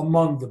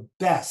among the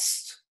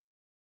best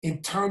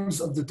in terms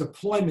of the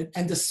deployment,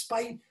 and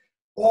despite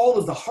all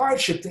of the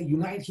hardship that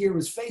Unite Here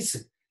is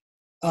facing,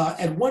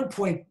 at one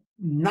point,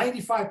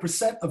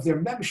 95% of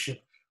their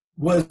membership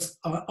was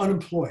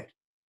unemployed.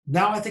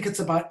 Now I think it's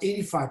about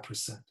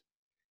 85%.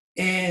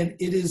 And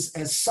it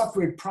has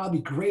suffered probably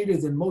greater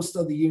than most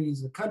other unions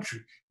in the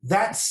country.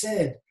 That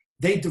said,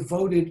 they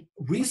devoted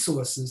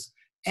resources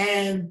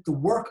and the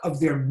work of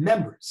their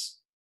members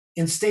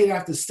in state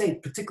after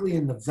state, particularly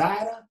in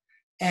Nevada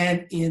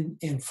and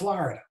in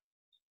Florida.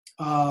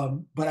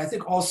 But I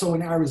think also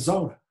in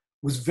Arizona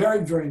was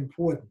very, very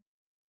important.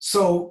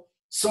 So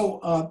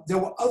there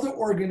were other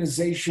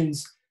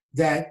organizations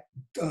that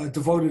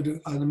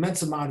devoted an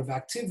immense amount of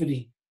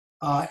activity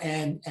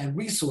and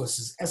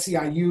resources.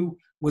 SEIU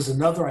was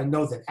another. I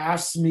know that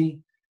AFSCME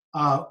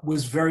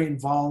was very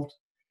involved.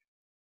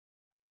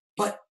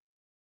 But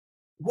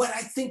what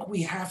I think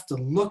we have to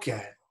look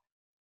at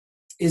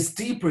is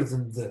deeper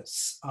than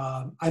this.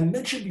 I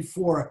mentioned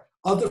before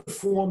other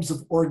forms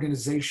of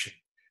organization.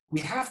 We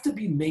have to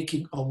be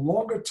making a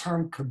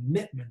longer-term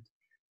commitment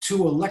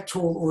to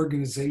electoral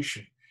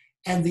organization.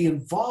 And the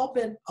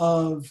involvement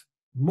of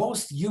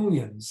most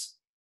unions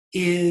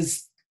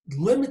is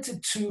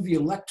limited to the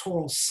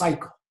electoral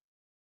cycle.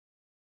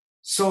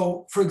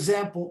 So, for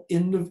example,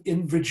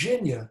 in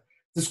Virginia,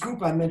 this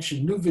group I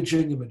mentioned, New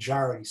Virginia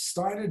Majority,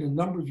 started a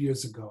number of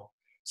years ago.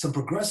 Some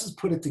progressives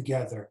put it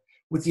together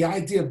with the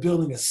idea of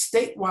building a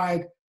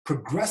statewide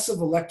progressive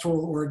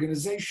electoral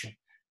organization.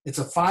 It's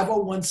a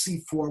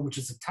 501c4, which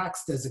is a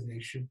tax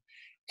designation,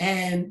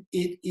 and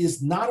it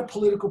is not a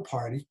political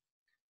party.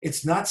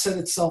 It's not set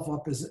itself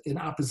up as in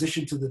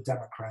opposition to the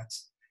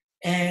Democrats,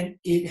 and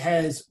it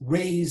has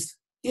raised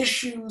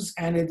issues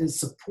and it has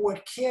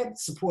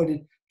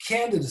supported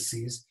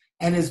candidacies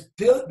and has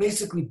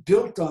basically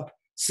built up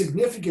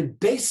significant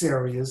base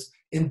areas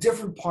in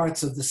different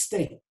parts of the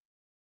state.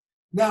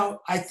 Now,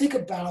 I think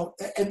about,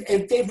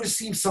 and they've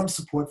received some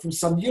support from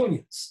some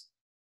unions,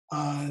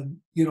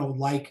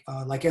 like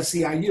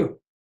SEIU.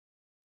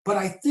 But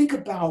I think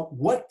about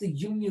what the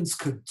unions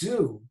could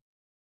do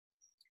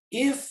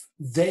if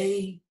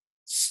they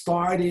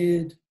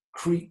started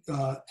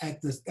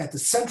at the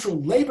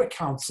Central Labor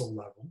Council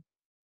level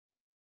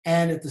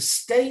and at the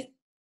state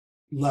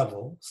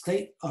level,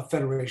 state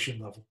federation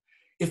level,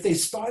 if they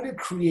started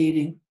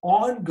creating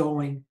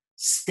ongoing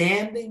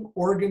standing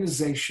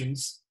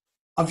organizations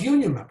of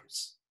union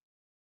members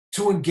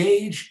to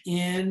engage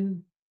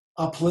in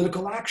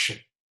political action.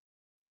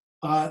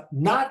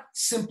 Not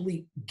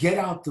simply get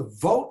out the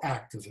vote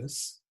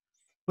activists,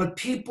 but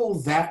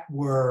people that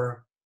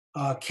were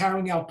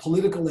carrying out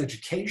political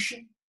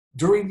education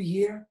during the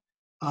year,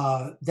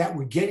 that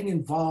were getting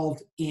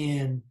involved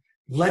in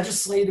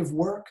legislative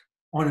work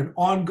on an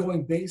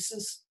ongoing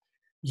basis,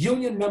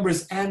 union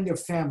members and their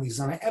families.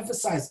 And I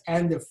emphasize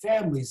and their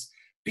families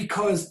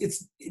because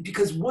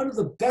one of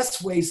the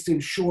best ways to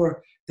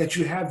ensure that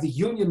you have the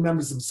union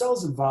members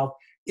themselves involved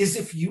is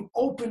if you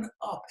open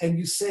up and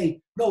you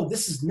say, no,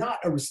 this is not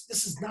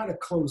a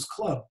closed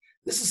club.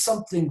 This is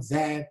something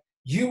that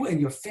you and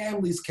your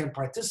families can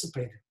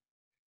participate in.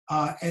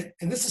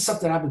 And this is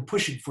something I've been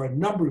pushing for a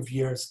number of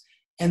years.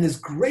 And there's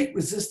great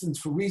resistance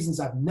for reasons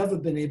I've never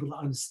been able to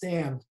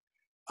understand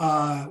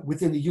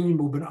within the union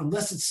movement,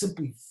 unless it's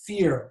simply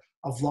fear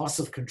of loss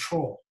of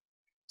control.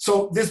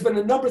 So there's been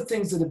a number of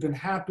things that have been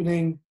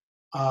happening.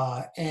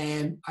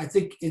 And I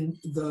think in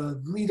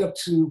the lead up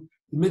to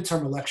the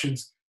midterm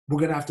elections, we're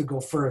going to have to go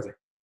further.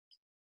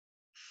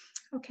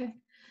 Okay.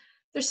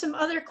 There's some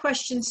other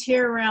questions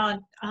here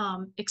around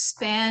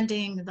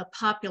expanding the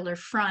Popular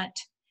Front.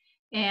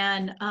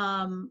 And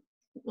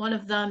one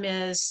of them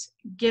is,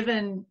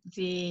 given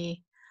the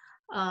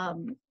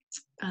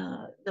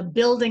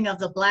building of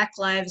the Black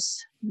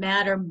Lives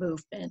Matter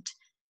movement,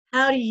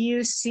 how do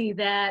you see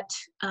that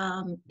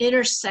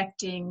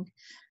intersecting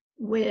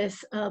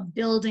with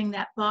building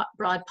that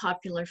broad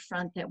popular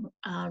front that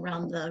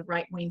around the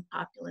right-wing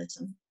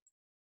populism?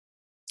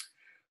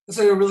 That's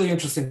a really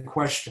interesting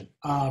question.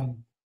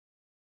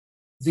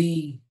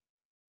 The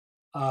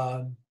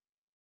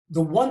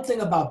one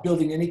thing about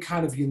building any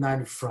kind of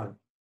united front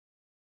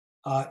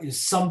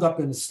is summed up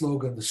in the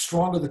slogan, the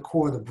stronger the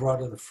core, the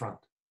broader the front.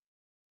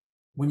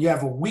 When you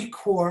have a weak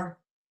core,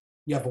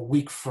 you have a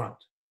weak front,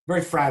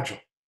 very fragile.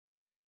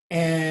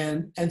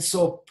 And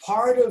so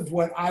part of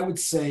what I would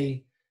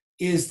say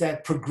is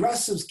that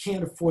progressives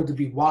can't afford to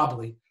be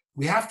wobbly.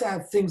 We have to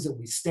have things that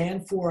we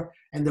stand for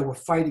and that we're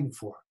fighting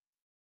for.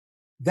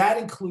 That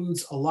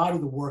includes a lot of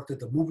the work that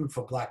the Movement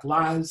for Black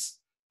Lives,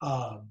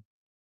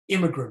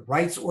 immigrant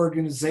rights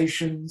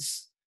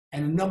organizations,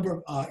 and a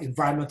number of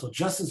environmental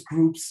justice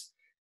groups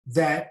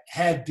that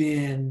have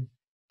been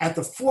at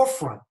the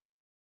forefront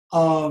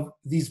of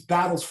these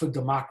battles for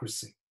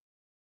democracy.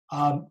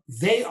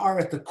 They are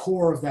at the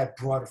core of that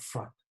broader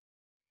front.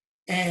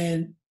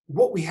 And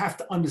what we have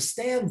to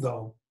understand,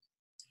 though,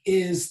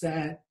 is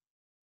that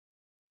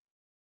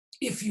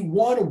if you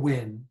want to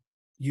win,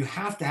 you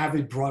have to have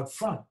a broad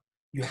front.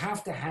 You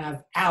have to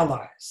have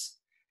allies.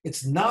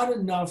 It's not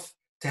enough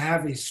to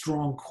have a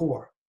strong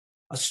core.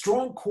 A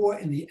strong core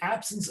in the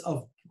absence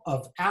of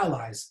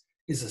allies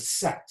is a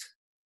sect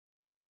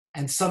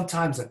and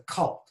sometimes a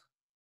cult.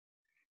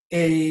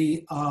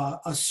 A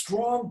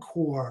strong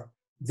core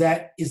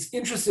that is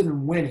interested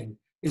in winning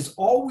is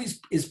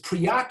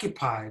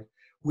preoccupied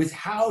with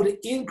how to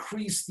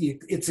increase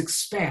its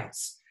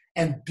expanse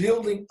and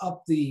building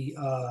up the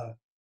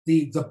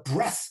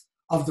breadth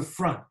of the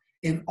front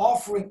and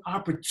offering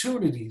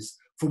opportunities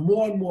for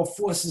more and more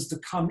forces to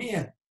come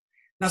in.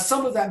 Now,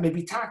 some of that may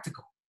be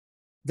tactical.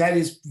 That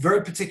is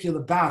very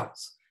particular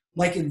battles.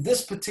 Like in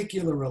this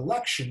particular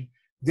election,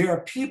 there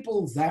are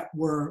people that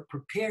were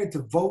prepared to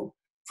vote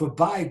for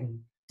Biden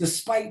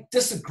despite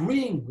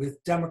disagreeing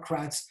with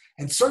Democrats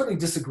and certainly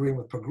disagreeing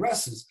with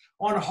progressives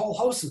on a whole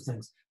host of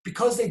things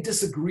because they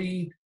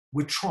disagreed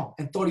with Trump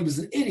and thought he was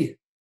an idiot.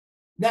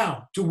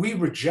 Now, do we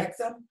reject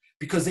them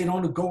because they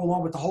don't go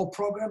along with the whole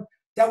program?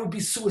 That would be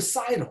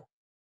suicidal.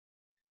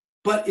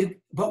 But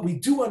we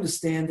do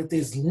understand that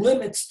there's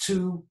limits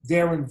to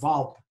their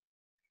involvement.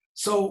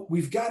 So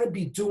we've got to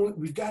be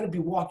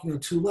walking on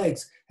two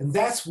legs. And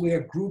that's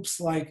where groups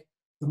like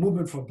the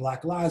Movement for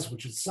Black Lives,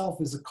 which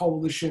itself is a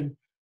coalition,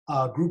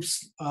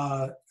 groups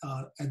and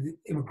the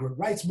immigrant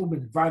rights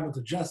movement,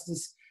 environmental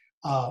justice,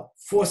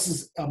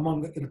 forces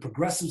among the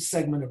progressive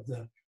segment of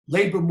the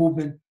labor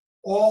movement,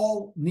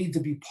 all need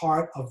to be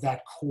part of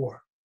that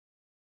core.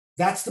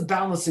 That's the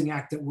balancing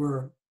act that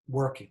we're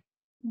working.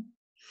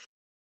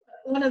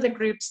 One of the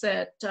groups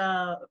that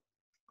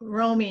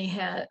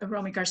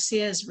Romy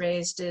Garcia has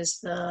raised is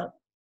the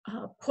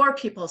Poor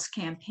People's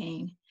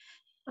Campaign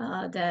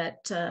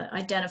that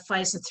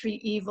identifies the three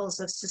evils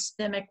of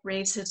systemic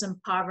racism,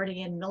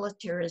 poverty, and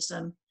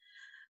militarism,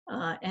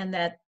 and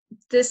that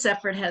this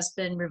effort has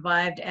been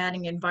revived,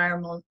 adding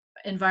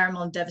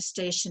environmental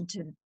devastation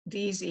to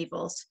these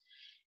evils.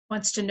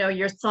 Wants to know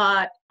your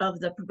thought of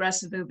the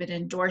progressive movement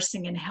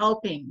endorsing and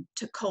helping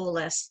to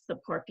coalesce the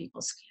Poor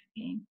People's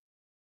Campaign.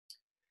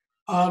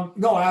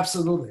 No,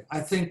 absolutely.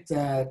 I think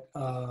that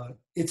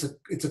it's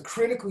a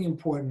critically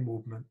important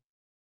movement.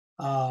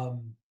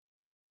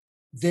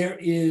 There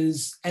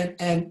is, and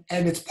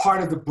it's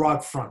part of the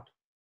broad front.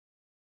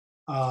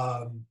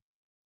 But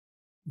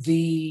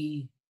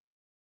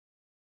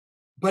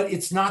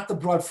it's not the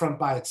broad front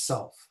by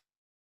itself.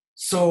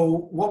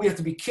 So what we have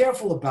to be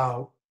careful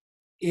about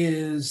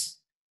is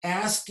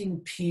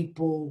asking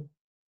people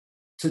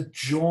to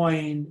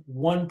join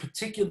one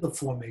particular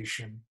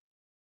formation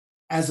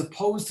as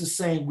opposed to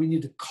saying we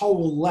need to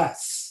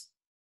coalesce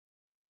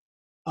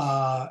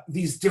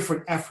these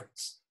different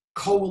efforts.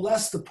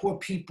 Coalesce the Poor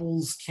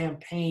People's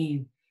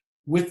Campaign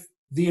with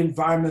the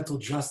environmental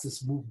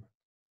justice movement,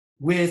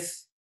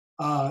 with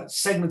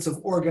segments of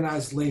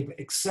organized labor,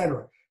 et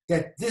cetera.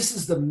 That this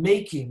is the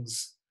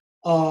makings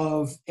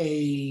of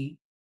a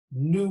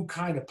new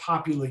kind of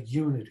popular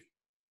unity.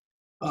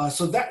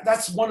 So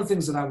that's one of the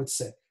things that I would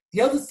say.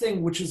 The other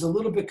thing, which is a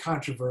little bit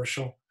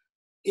controversial,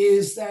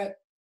 is that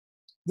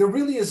there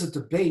really is a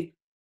debate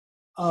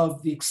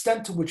of the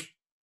extent to which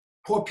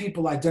poor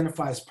people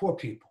identify as poor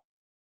people.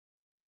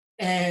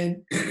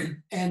 And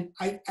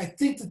I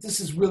think that this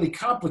is really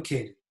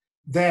complicated,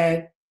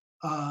 that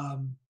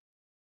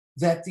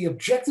the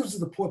objectives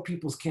of the Poor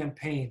People's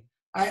Campaign,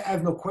 I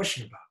have no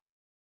question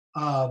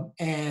about,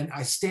 and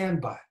I stand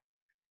by.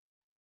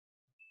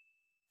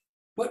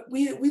 But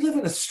we live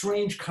in a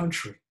strange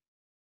country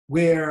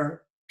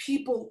where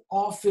people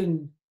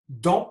often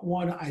don't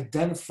want to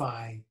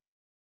identify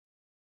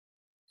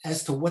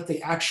as to what they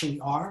actually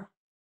are.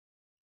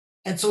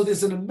 And so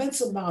there's an immense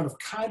amount of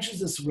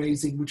consciousness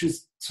raising, which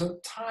is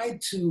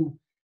tied to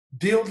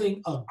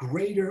building a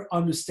greater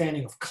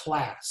understanding of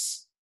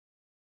class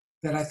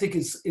that I think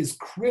is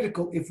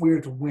critical if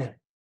we're to win.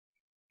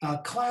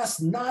 Class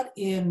not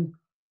in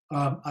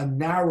a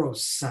narrow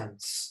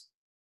sense,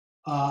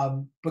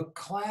 but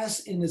class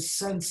in the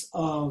sense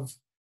of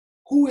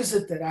who is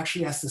it that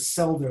actually has to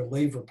sell their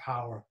labor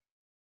power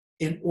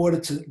in order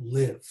to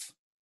live?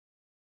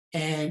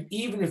 And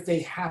even if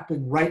they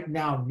happen right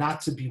now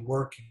not to be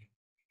working,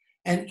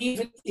 and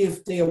even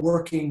if they are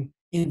working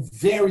in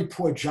very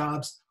poor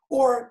jobs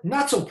or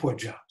not so poor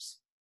jobs,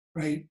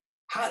 right?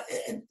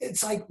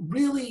 It's like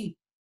really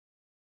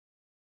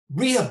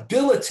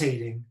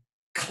rehabilitating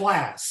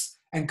class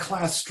and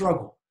class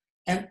struggle.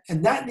 And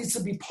that needs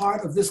to be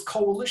part of this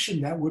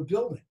coalition that we're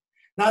building.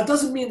 Now, it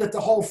doesn't mean that the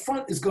whole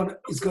front is going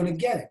to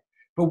get it,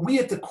 but we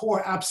at the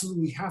core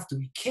absolutely have to.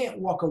 We can't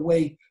walk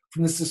away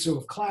from this issue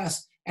of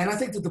class. And I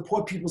think that the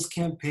Poor People's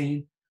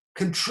Campaign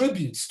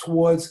contributes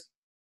towards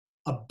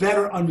a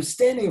better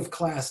understanding of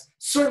class,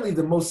 certainly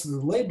than most of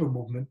the labor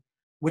movement,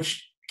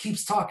 which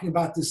keeps talking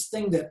about this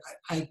thing that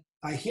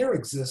I hear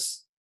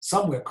exists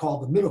somewhere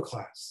called the middle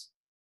class.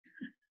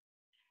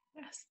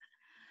 Yes.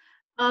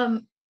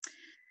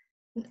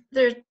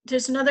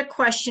 There's another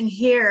question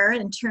here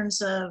in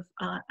terms of,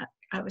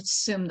 I would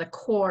assume, the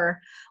core.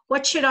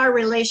 What should our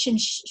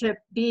relationship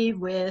be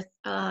with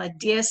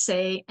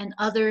DSA and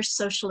other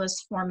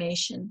socialist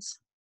formations?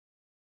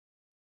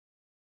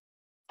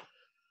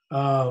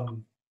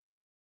 Well,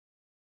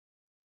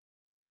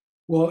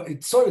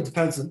 it sort of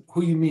depends on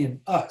who you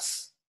mean,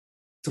 us,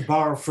 to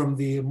borrow from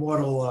the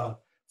immortal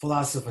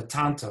philosopher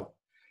Tanto.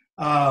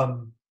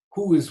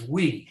 Who is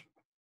we?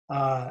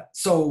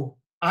 So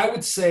I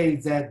would say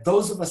that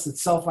those of us that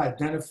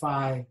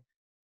self-identify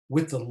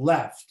with the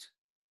left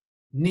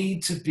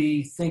need to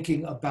be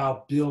thinking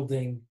about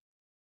building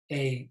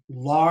a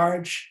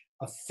large,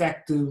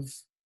 effective,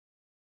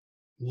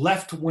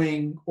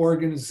 left-wing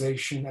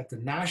organization at the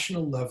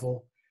national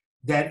level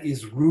that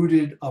is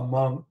rooted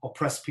among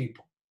oppressed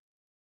people.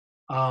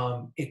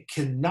 It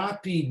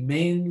cannot be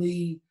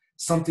mainly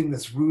something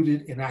that's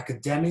rooted in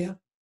academia.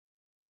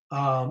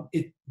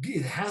 It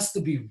has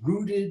to be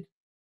rooted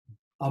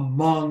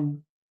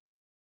among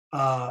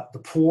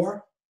the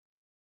poor.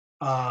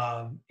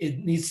 It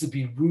needs to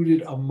be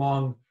rooted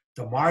among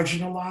the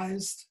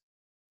marginalized.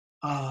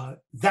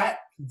 That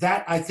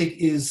I think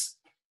is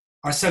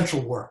our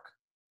central work.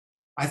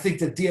 I think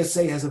that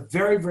DSA has a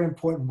very, very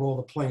important role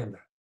to play in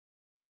that.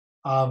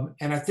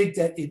 And I think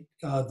that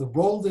the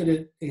role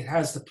that it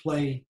has to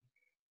play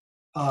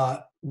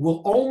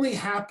will only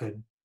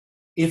happen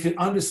if it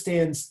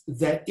understands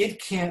that it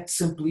can't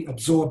simply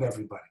absorb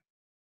everybody,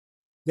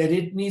 that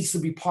it needs to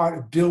be part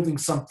of building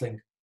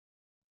something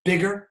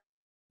bigger,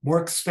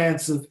 more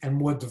expansive, and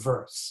more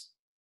diverse.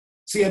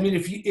 See, I mean,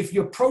 if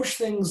you approach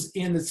things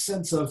in the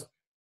sense of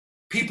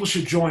people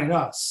should join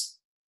us,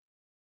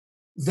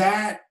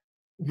 that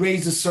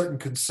raises certain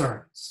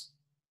concerns.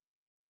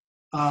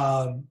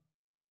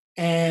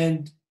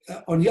 And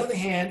on the other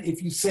hand,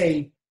 if you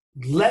say,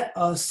 let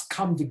us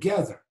come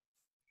together,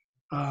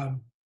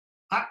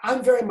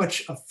 I'm very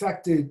much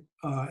affected,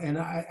 and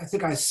I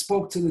think I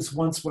spoke to this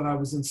once when I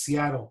was in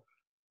Seattle,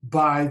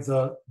 by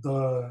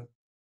the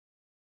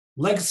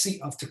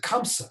legacy of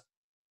Tecumseh,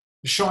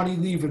 the Shawnee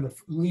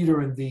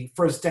leader in the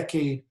first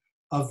decade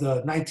of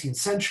the 19th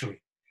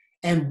century.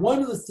 And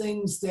one of the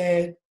things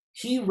that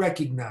he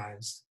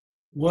recognized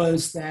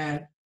was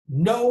that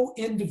no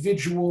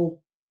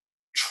individual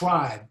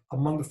tribe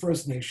among the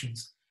First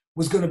Nations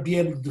was going to be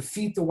able to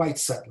defeat the white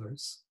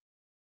settlers.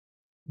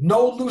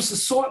 No loose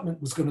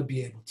assortment was going to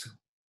be able to.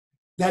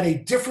 That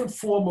a different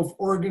form of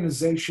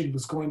organization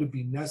was going to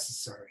be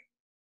necessary.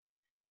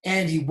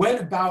 And he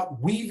went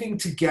about weaving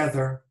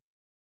together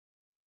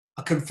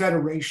a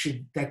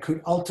confederation that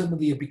could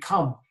ultimately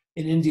become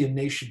an Indian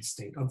nation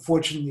state.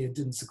 Unfortunately, it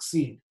didn't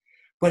succeed.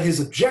 But his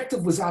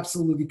objective was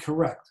absolutely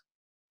correct.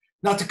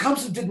 Now,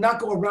 Tecumseh did not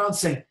go around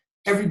saying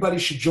everybody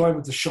should join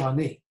with the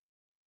Shawnee.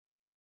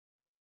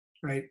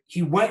 Right?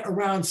 He went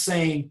around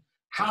saying,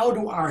 how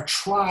do our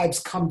tribes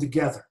come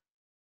together?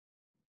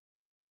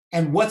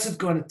 And what's it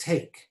going to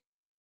take?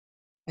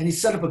 And he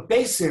set up a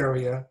base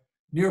area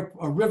near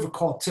a river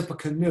called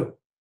Tippecanoe.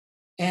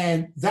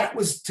 And that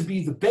was to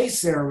be the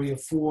base area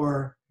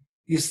for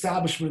the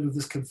establishment of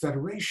this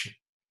confederation.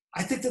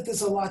 I think that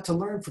there's a lot to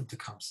learn from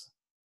Tecumseh.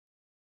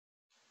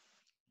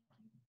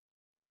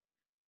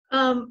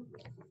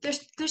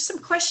 There's some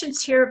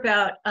questions here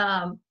about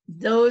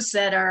those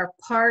that are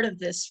part of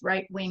this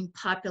right-wing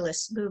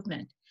populist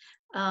movement.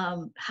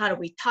 How do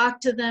we talk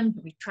to them?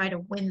 Do we try to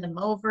win them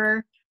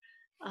over?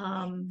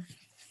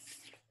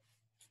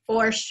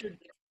 Or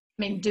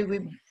do we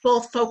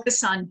both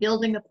focus on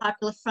building the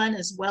Popular Front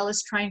as well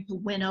as trying to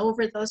win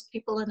over those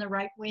people in the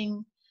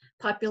right-wing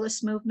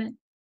populist movement?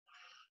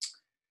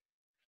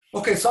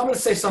 Okay, so I'm going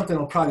to say something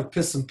that'll probably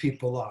piss some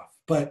people off,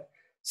 but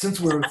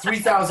since we're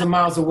 3,000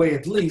 miles away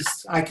at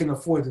least, I can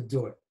afford to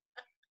do it.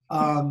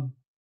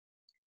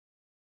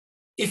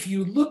 If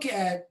you look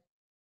at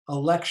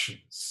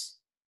elections,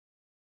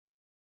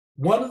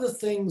 one of the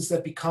things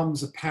that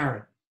becomes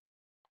apparent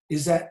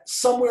is that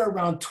somewhere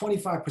around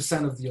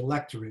 25% of the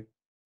electorate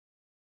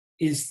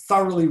is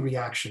thoroughly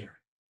reactionary.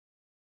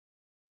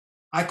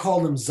 I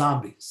call them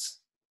zombies.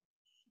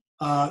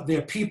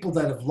 They're people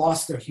that have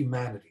lost their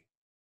humanity.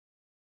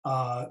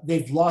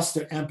 They've lost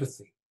their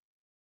empathy.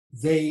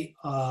 They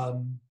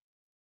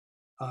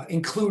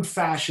include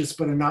fascists,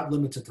 but are not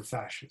limited to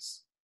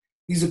fascists.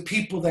 These are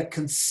people that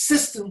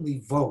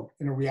consistently vote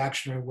in a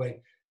reactionary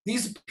way.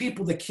 These are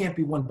people that can't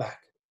be won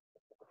back.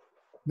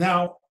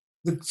 Now,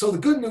 so the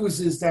good news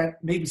is that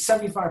maybe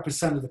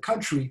 75% of the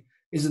country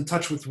is in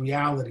touch with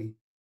reality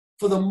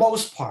for the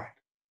most part.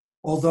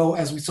 Although,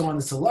 as we saw in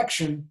this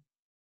election,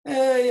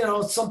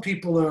 some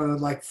people are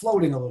like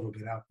floating a little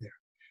bit out there.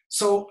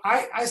 So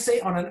I say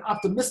on an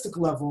optimistic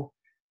level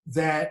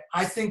that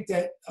I think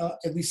that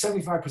at least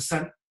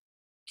 75%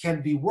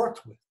 can be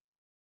worked with.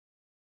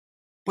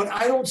 But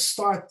I don't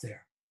start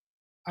there.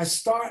 I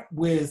start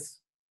with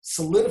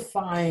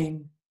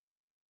solidifying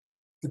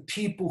the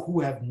people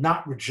who have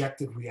not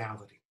rejected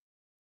reality.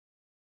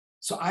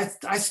 So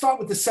I start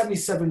with the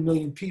 77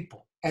 million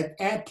people,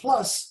 and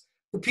plus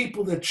the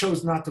people that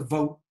chose not to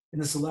vote in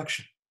this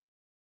election.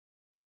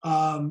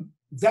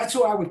 That's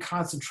who I would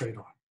concentrate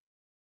on.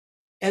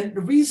 And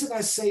the reason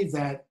I say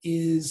that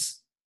is,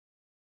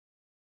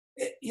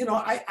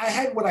 I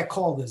had what I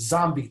call the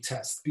zombie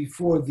test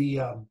before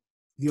the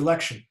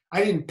election.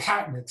 I didn't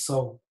patent it,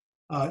 so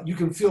you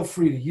can feel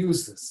free to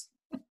use this.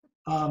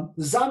 The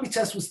zombie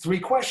test was 3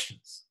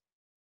 questions.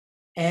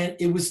 And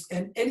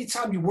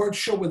anytime you weren't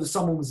sure whether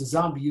someone was a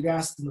zombie, you'd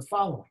ask them the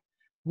following.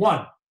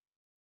 1,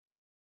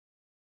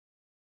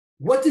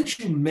 what did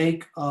you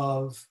make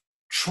of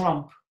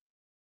Trump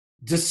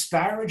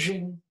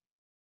disparaging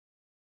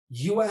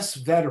US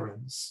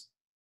veterans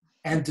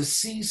and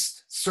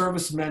deceased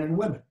servicemen and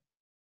women?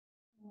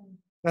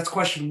 That's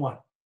question 1.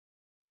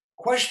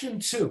 Question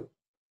 2,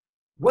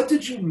 what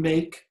did you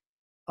make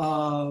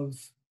of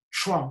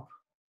Trump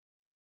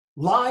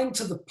lying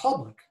to the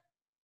public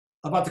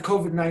about the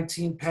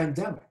COVID-19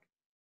 pandemic,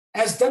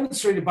 as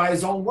demonstrated by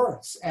his own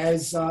words,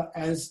 as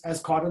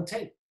caught on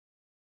tape?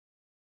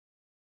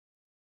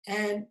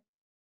 And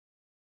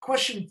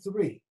question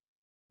 3,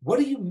 what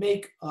do you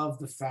make of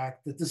the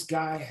fact that this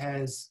guy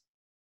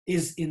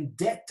is in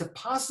debt to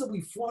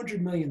possibly $400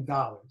 million?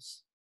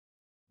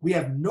 We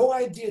have no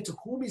idea to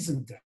whom he's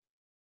in debt,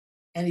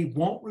 and he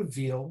won't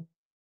reveal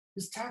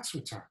his tax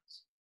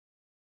returns.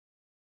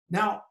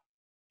 Now,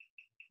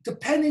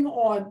 depending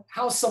on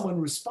how someone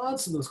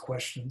responds to those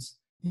questions,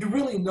 you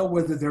really know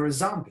whether they're a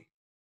zombie.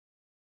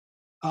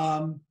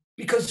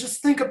 Because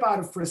just think about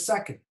it for a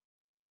second.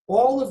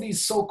 All of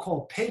these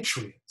so-called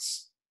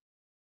patriots,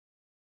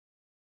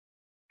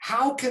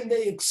 how can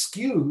they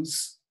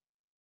excuse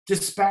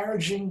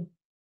disparaging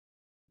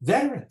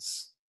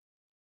veterans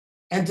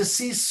and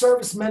deceased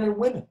servicemen and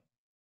women?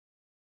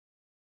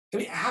 I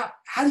mean,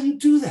 how do you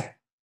do that?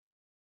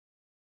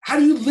 How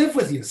do you live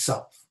with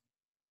yourself?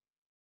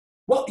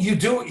 Well, you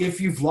do if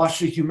you've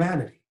lost your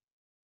humanity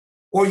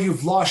or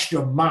you've lost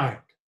your mind.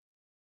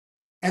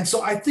 And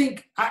so I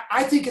think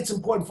it's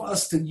important for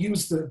us to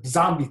use the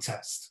zombie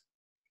test.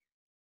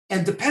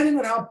 And depending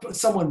on how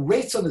someone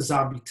rates on the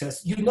zombie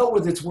test, you know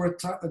whether it's worth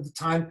the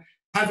time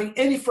having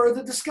any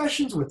further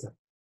discussions with them,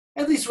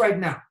 at least right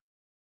now.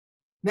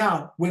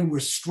 Now, when we're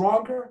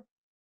stronger,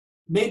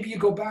 maybe you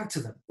go back to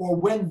them. Or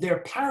when their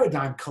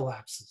paradigm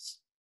collapses,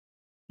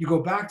 you go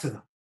back to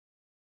them.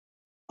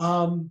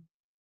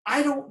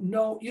 I don't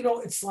know,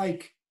 it's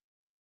like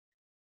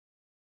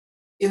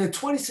in a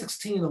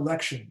 2016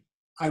 election,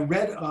 I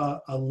read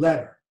a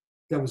letter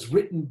that was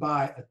written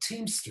by a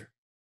Teamster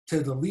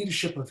to the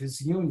leadership of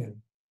his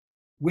union,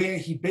 where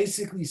he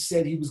basically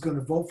said he was going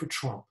to vote for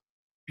Trump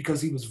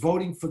because he was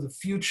voting for the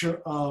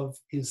future of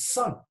his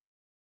son.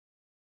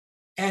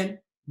 And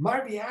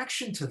my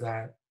reaction to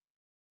that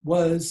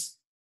was,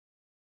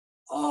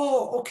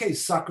 oh, okay,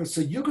 sucker,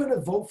 so you're going to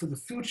vote for the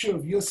future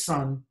of your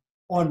son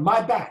on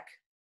my back.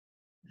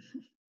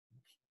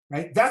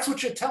 Right? That's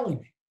what you're telling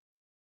me.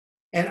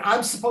 And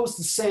I'm supposed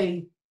to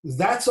say,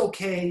 that's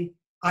okay,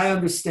 I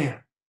understand.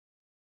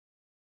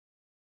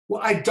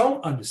 Well, I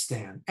don't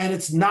understand, and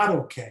it's not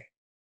okay.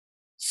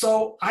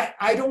 So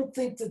I don't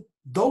think that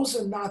those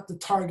are not the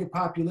target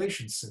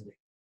population, Cindy.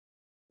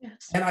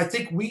 Yes. And I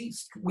think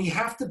we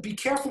have to be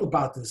careful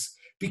about this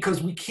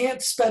because we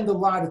can't spend a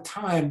lot of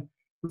time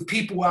with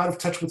people out of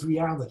touch with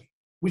reality.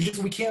 We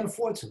can't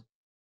afford to.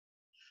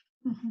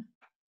 Mm-hmm.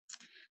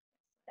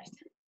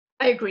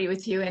 I agree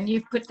with you, and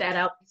you've put that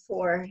out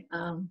before.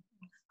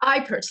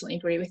 I personally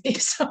agree with you.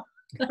 So,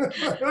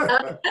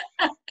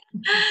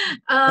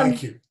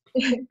 thank you.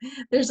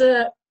 There's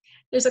a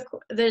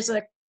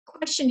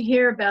question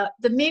here about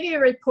the media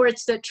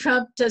reports that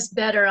Trump does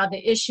better on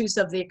the issues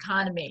of the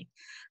economy.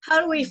 How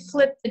do we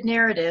flip the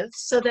narrative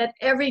so that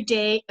every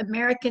day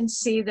Americans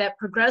see that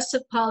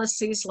progressive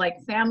policies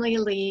like family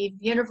leave,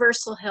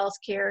 universal health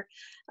care,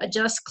 a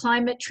just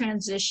climate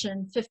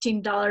transition,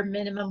 $15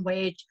 minimum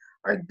wage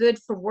are good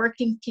for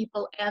working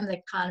people and the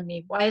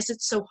economy? Why is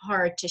it so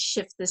hard to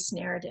shift this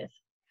narrative?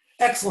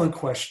 Excellent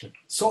question.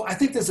 So I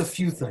think there's a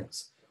few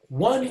things.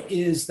 One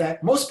is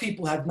that most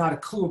people have not a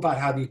clue about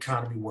how the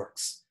economy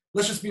works.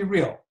 Let's just be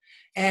real.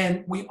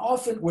 And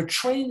we're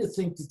trained to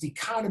think that the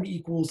economy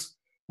equals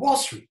Wall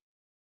Street.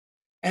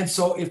 And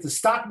so if the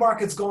stock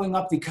market's going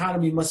up, the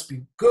economy must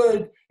be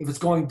good. If it's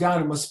going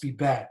down, it must be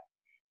bad.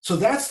 So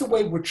that's the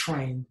way we're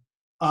trained.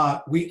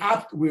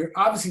 We're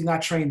obviously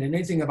not trained in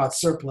anything about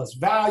surplus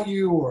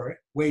value or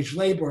wage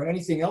labor or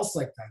anything else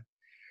like that.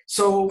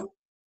 So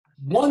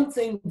one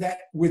thing that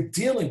we're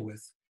dealing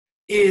with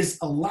is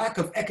a lack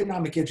of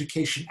economic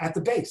education at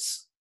the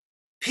base.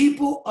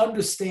 People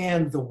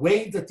understand the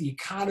way that the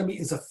economy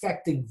is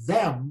affecting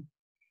them,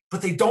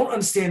 but they don't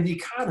understand the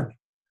economy.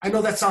 I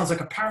know that sounds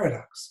like a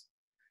paradox.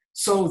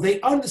 So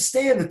they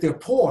understand that they're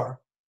poor.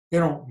 They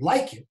don't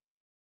like it.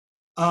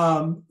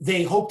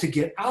 They hope to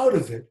get out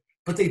of it,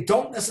 but they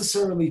don't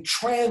necessarily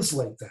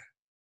translate that.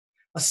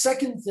 A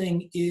second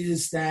thing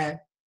is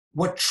that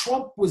what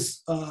Trump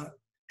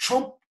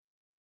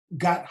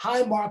got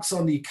high marks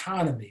on the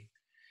economy,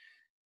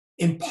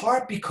 in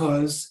part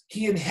because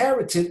he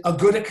inherited a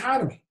good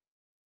economy.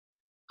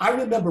 I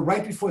remember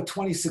right before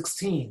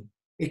 2016,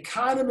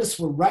 economists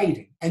were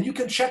writing, and you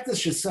can check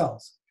this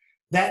yourselves,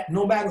 that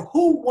no matter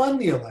who won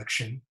the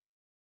election,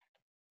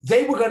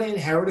 they were going to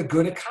inherit a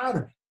good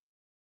economy.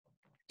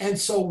 And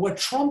so what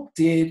Trump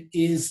did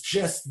is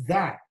just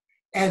that.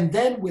 And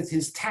then with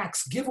his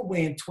tax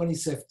giveaway in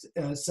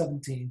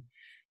 2017,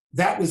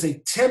 that was a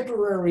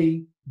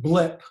temporary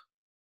blip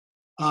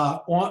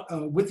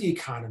with the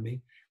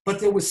economy. But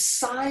there was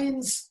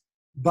signs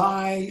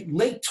by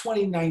late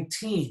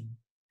 2019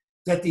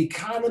 that the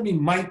economy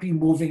might be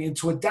moving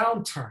into a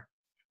downturn.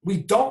 We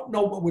don't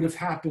know what would have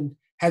happened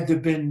had there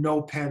been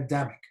no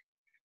pandemic.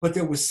 But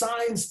there were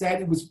signs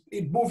that it was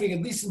moving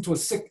at least into the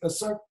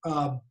cycle,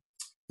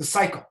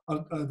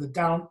 the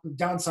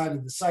downside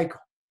of the cycle.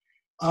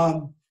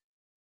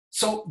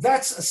 So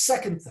that's a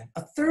second thing.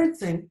 A third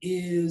thing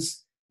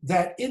is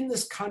that in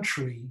this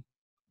country,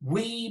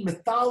 we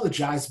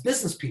mythologize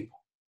business people.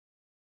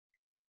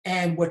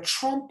 And what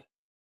Trump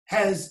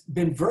has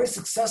been very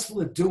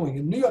successful at doing,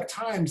 and New York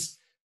Times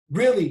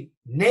really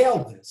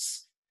nailed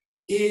this,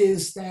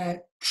 is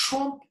that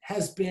Trump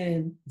has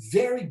been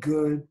very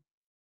good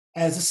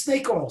as a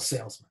snake oil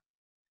salesman.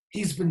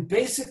 He's been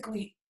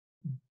basically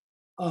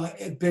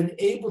been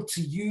able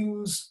to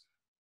use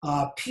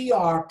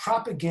PR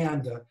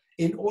propaganda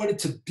in order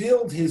to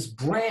build his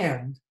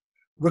brand,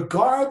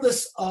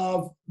 regardless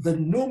of the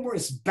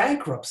numerous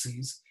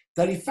bankruptcies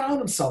that he found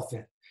himself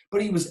in.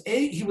 But he was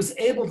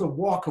able to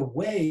walk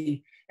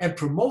away and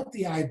promote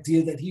the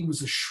idea that he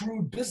was a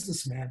shrewd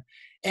businessman.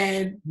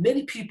 And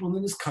many people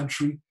in this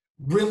country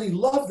really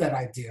love that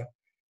idea.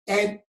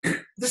 And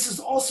this is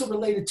also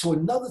related to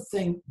another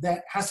thing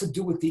that has to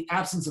do with the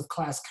absence of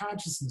class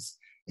consciousness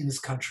in this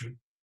country,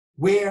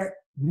 where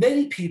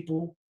many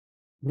people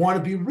want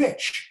to be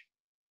rich.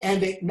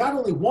 And they not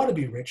only want to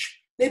be rich,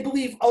 they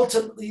believe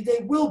ultimately they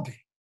will be.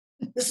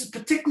 This is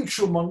particularly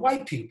true among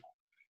white people.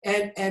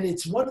 And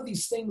it's one of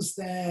these things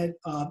that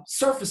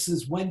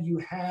surfaces when you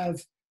have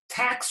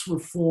tax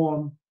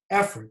reform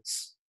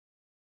efforts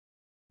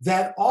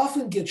that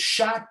often get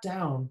shot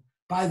down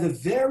by the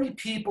very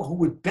people who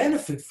would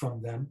benefit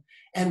from them.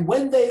 And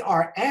when they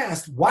are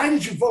asked, why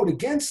did you vote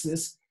against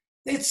this?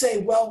 They'd say,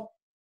 well,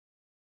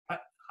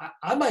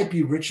 I might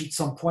be rich at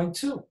some point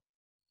too.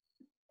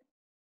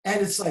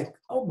 And it's like,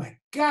 oh my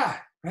God,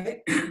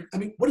 right? I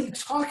mean, what are you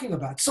talking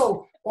about?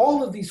 So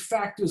all of these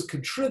factors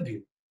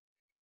contribute.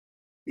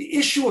 The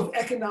issue of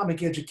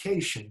economic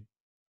education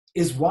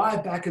is why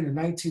back in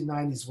the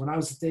 1990s, when I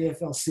was at the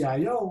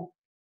AFL-CIO,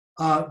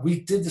 we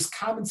did this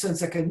common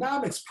sense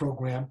economics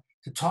program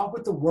to talk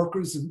with the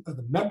workers and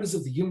the members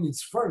of the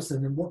unions first,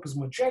 and then workers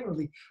more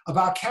generally,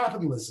 about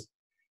capitalism.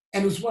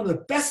 And it was one of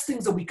the best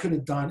things that we could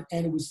have done.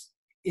 And it was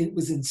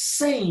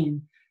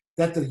insane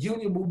that the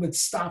union movement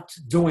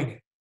stopped doing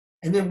it.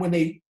 And then when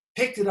they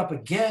picked it up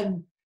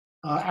again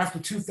after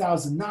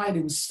 2009,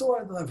 it was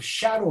sort of a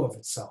shadow of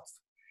itself.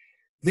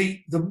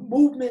 The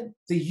movement,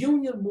 the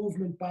union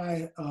movement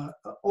by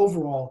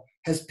overall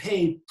has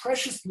paid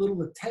precious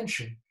little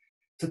attention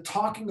to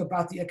talking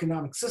about the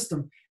economic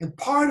system. And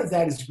part of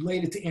that is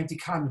related to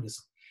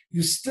anti-communism.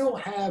 You still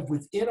have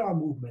within our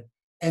movement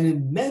an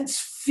immense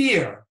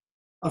fear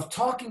of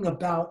talking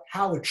about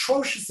how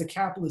atrocious the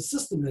capitalist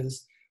system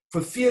is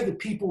for fear that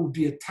people would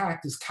be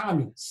attacked as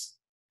communists.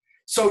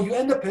 So you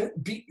end up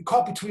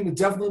caught between the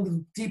devil and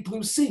the deep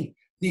blue sea.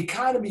 The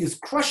economy is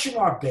crushing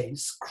our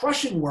base,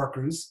 crushing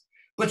workers,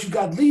 but you've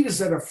got leaders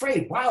that are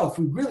afraid, wow, if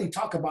we really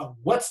talk about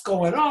what's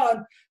going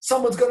on,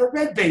 someone's going to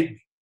red bait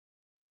me.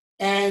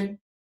 And,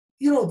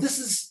 you know, this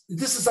is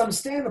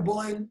understandable.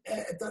 And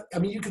I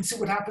mean, you can see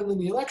what happened in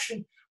the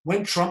election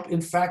when Trump,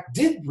 in fact,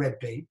 did red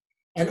bait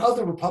and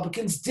other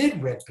Republicans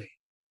did red bait.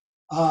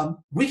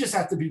 We just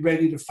have to be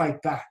ready to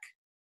fight back.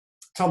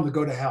 Tell them to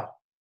go to hell.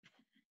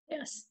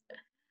 Yes.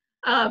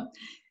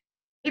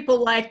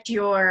 People liked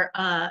your,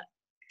 what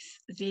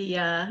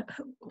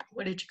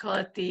did you call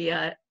it?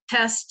 The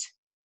test.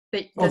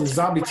 The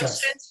zombie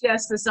questions. test.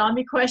 Yes, the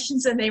zombie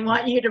questions, and they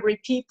want you to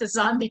repeat the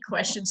zombie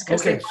questions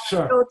because okay, they want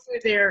sure. to go through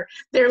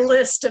their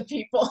list of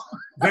people.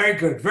 Very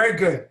good, very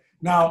good.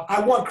 Now, I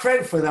want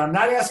credit for that. I'm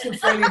not asking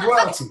for any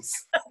royalties,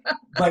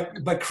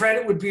 but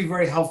credit would be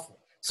very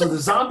helpful. So the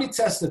zombie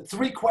test are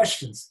 3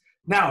 questions.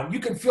 Now, you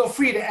can feel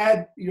free to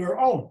add your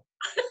own,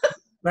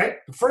 right?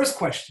 The first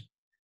question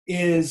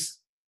is,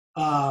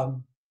 how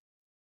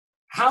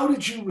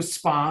did you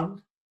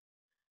respond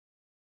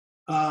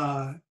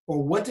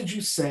or what did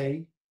you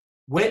say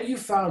when you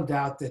found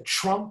out that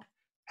Trump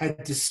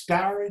had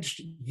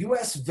disparaged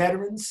U.S.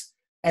 veterans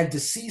and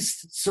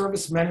deceased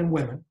servicemen and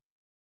women?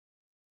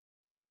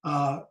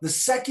 The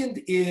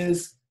second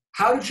is,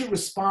 how did you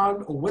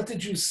respond or what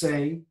did you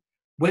say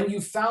when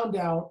you found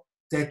out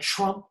that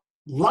Trump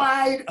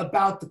lied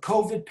about the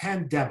COVID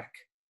pandemic,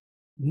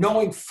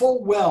 knowing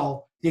full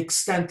well the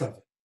extent of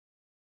it?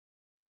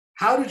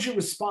 How did you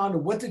respond,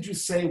 and what did you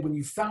say when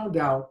you found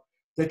out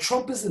that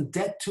Trump is in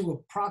debt to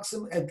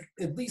approximately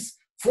at least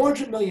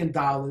 $400 million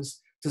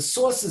to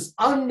sources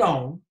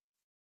unknown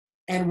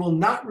and will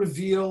not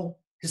reveal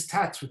his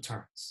tax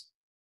returns?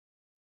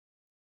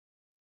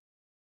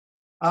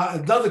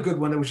 Another good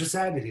one that was just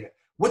added here.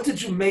 What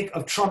did you make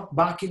of Trump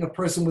mocking a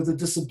person with a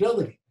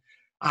disability?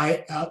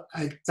 I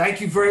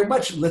thank you very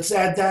much. Let's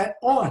add that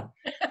on.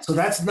 So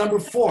that's number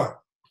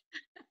 4.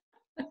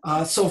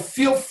 So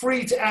feel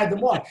free to add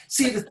them on.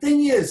 See, the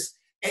thing is,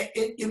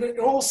 in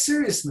all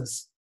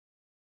seriousness,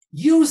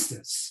 use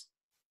this.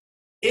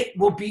 It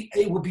will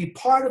be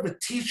part of a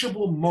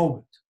teachable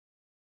moment.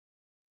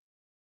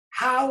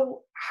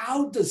 How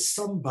does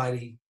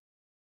somebody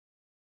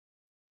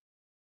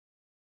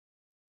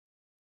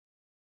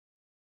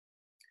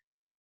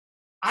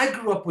I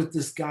grew up with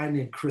this guy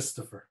named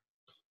Christopher.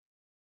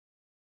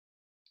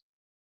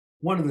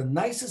 One of the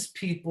nicest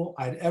people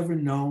I'd ever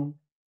known,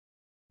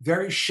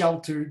 very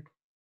sheltered,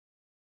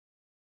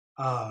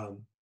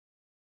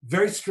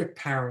 very strict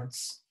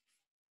parents,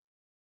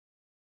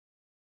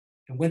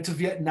 and went to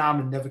Vietnam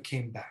and never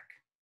came back.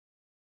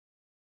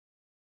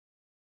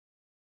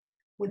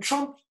 When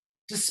Trump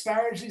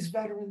disparaged these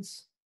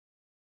veterans,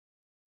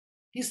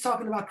 he's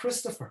talking about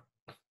Christopher.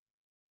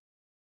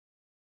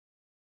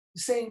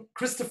 He's saying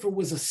Christopher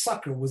was a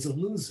sucker, was a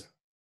loser.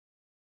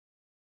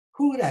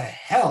 Who the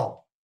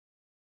hell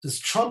does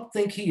Trump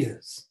think he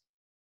is?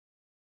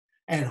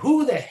 And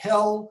who the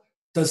hell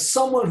does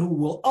someone who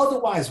will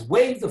otherwise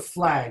wave the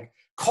flag,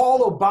 call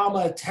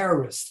Obama a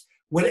terrorist,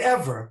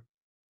 whatever,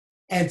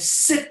 and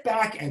sit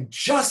back and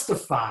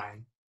justify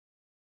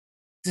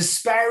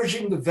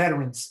disparaging the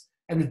veterans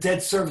and the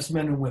dead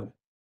servicemen and women?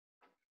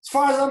 As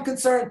far as I'm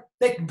concerned,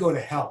 they can go to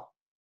hell.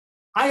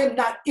 I am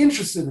not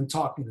interested in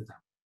talking to them.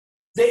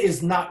 There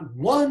is not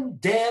one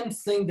damn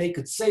thing they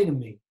could say to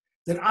me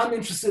that I'm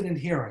interested in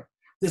hearing.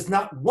 There's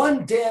not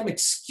one damn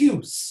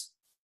excuse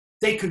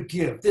they could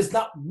give. There's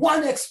not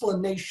one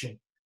explanation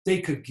they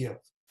could give.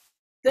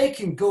 They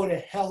can go to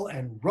hell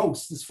and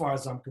roast as far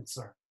as I'm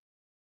concerned.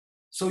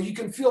 So you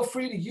can feel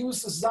free to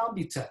use the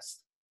zombie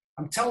test.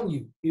 I'm telling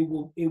you, it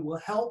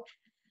will help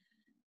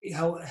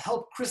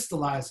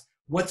crystallize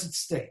what's at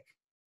stake.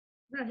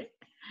 Right.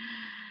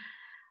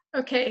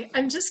 Okay,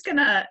 I'm just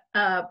gonna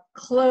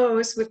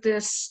close with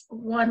this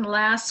one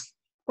last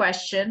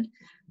question.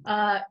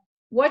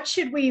 What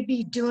should we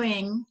be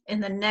doing in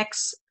the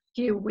next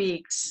few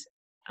weeks?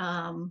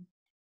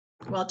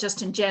 Well,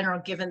 just in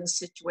general, given the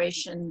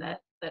situation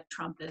that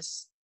Trump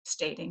is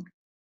stating.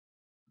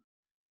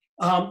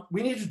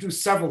 We need to do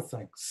several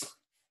things.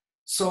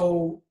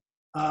 So,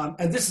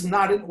 and this is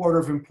not in order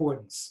of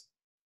importance.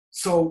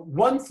 So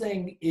one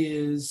thing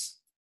is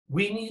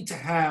we need to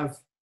have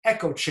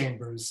echo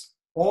chambers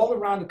all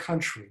around the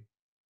country.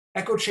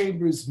 Echo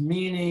chambers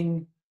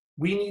meaning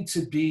we need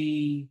to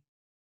be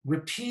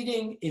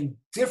repeating in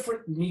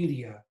different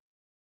media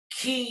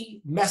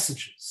key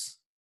messages.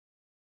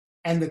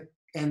 And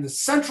the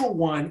central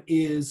one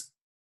is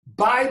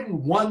Biden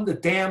won the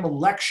damn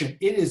election.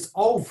 It is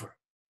over.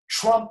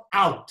 Trump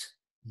out.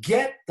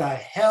 Get the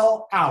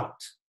hell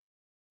out.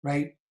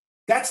 Right?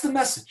 That's the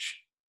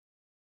message.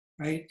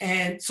 Right?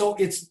 And so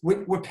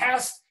we're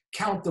past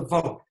count the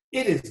vote.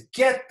 It is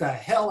get the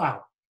hell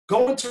out.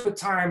 Go into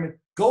retirement,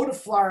 go to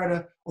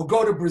Florida, or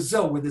go to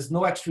Brazil where there's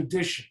no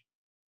extradition,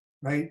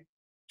 right?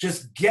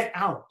 Just get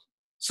out.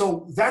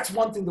 So that's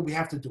one thing that we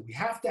have to do. We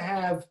have to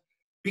have,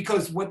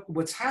 because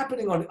what's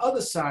happening on the other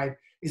side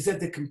is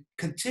that they're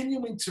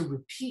continuing to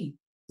repeat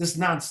this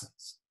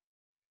nonsense.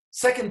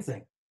 Second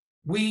thing,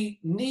 we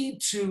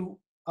need to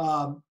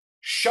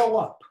show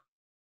up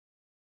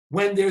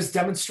when there's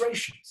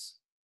demonstrations.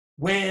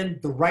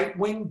 When the right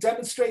wing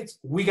demonstrates,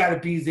 we got to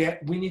be there.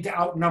 We need to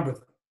outnumber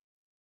them.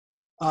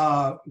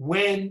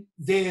 When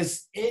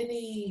there's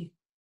any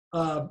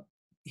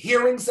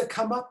hearings that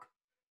come up,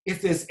 if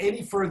there's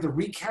any further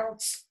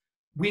recounts,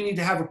 we need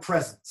to have a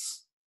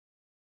presence.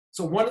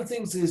 So one of the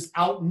things is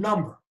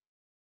outnumber.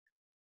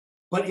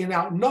 But in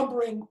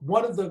outnumbering,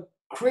 one of the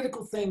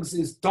critical things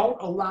is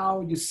don't allow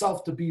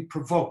yourself to be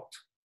provoked.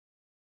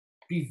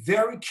 Be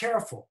very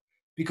careful,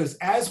 because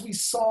as we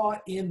saw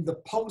in the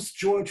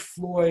post-George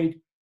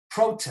Floyd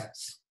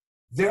protests,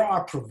 there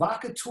are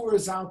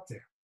provocateurs out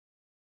there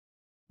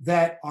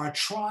that are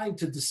trying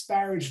to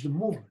disparage the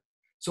movement.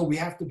 So we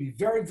have to be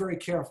very, very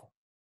careful.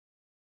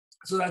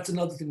 So that's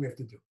another thing we have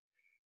to do.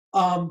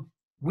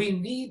 We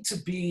need to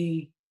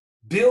be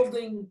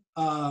building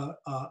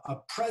a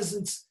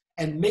presence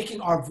and making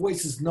our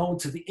voices known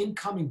to the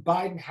incoming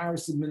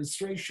Biden-Harris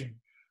administration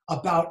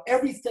about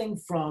everything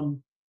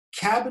from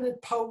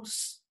cabinet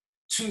posts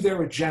to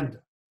their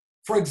agenda.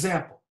 For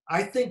example,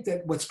 I think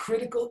that what's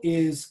critical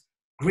is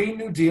Green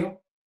New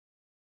Deal,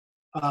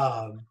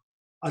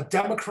 a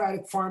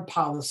democratic foreign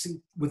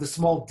policy with a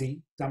small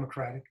d,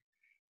 democratic,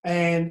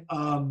 and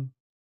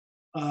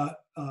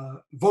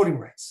voting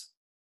rights.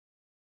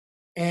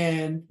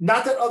 And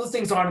not that other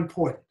things aren't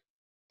important,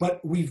 but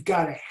we've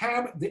got to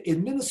hammer, the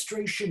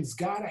administration's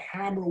got to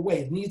hammer away.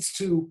 It needs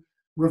to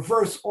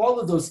reverse all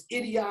of those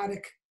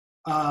idiotic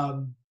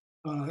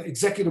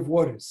executive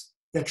orders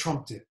that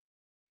Trump did.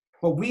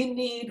 But we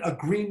need a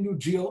Green New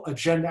Deal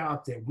agenda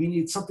out there. We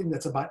need something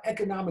that's about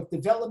economic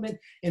development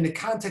in the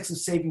context of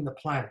saving the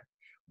planet.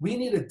 We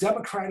need a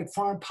democratic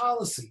foreign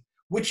policy,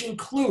 which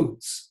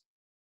includes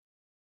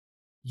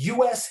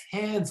US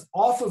hands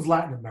off of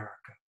Latin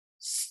America.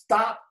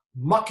 Stop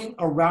mucking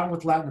around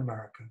with Latin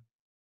America.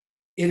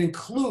 It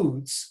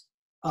includes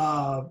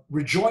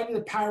rejoining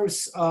the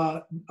Paris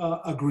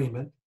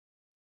Agreement,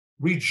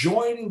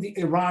 rejoining the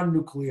Iran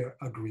nuclear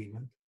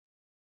agreement,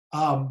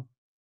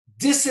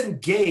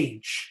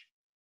 disengage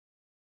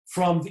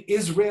from the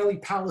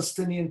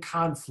Israeli-Palestinian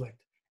conflict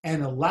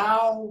and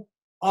allow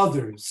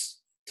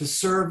others to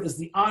serve as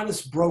the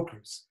honest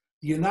brokers.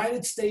 The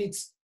United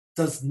States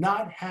does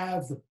not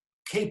have the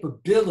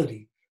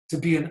capability to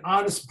be an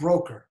honest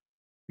broker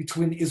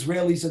between the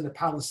Israelis and the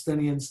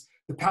Palestinians.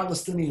 The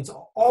Palestinians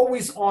are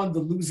always on the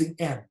losing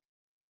end.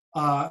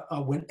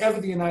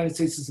 Whenever the United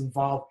States is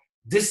involved,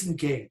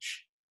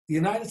 disengage. The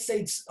United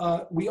States,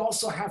 we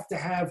also have to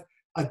have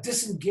a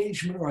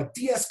disengagement or a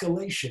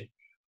de-escalation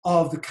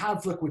of the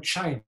conflict with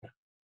China.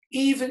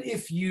 Even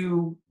if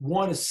you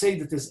want to say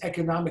that there's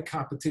economic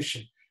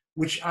competition,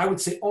 which I would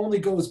say only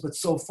goes but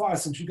so far,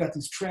 since you got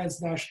these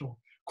transnational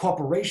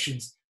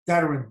corporations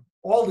that are in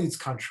all these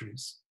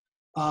countries,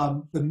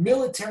 the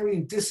military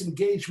and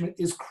disengagement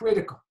is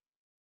critical.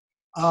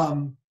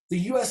 The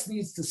US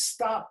needs to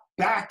stop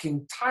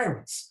backing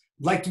tyrants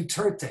like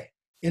Duterte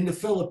in the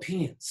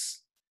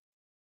Philippines,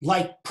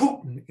 like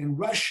Putin in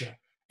Russia,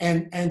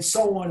 and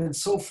so on and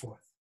so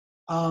forth.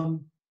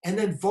 And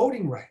then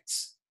voting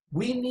rights.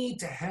 We need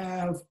to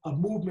have a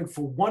movement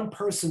for one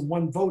person,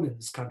 one vote in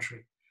this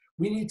country.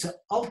 We need to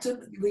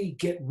ultimately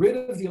get rid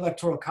of the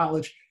Electoral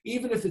College,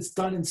 even if it's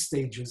done in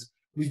stages.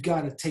 We've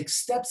got to take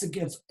steps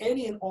against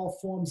any and all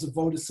forms of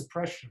voter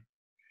suppression.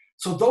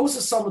 So those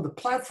are some of the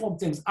platform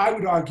things I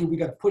would argue we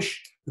got to push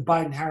the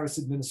Biden-Harris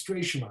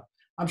administration on.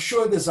 I'm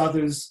sure there's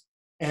others,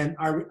 and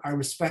I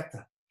respect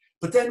that.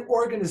 But then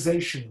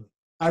organizationally,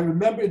 I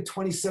remember in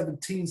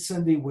 2017,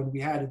 Cindy, when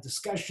we had a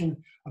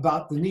discussion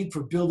about the need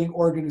for building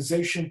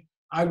organization,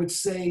 I would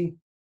say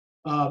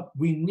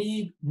we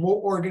need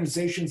more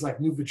organizations like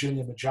New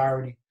Virginia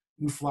Majority,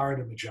 New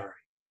Florida Majority.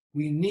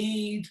 We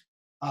need,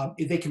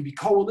 they can be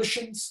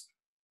coalitions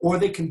or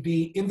they can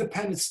be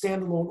independent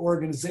standalone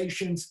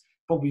organizations,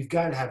 but we've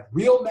got to have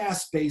real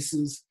mass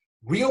bases,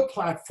 real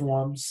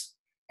platforms,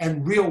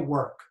 and real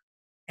work.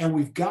 And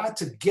we've got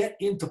to get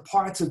into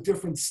parts of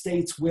different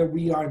states where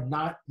we are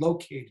not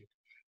located,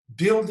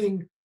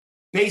 building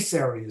base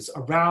areas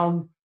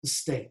around the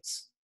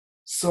states.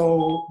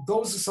 So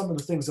those are some of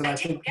the things that I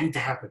think need to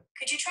happen.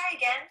 Could you try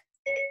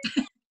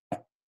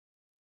again?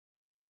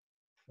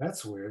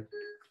 That's weird.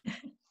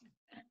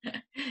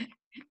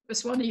 It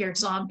was one of your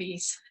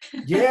zombies.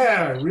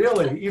 Yeah,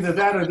 really. Either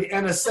that or the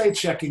NSA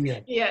checking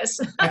in. Yes.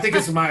 I think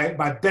it's my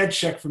bed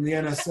check from the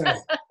NSA.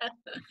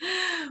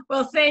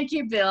 Well, thank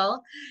you,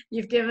 Bill.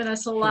 You've given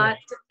us a lot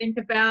to think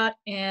about,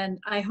 and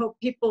I hope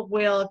people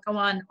will go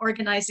on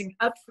Organizing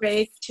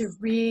Upgrade to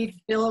read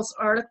Bill's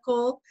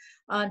article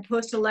on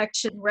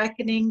post-election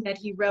reckoning that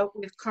he wrote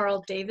with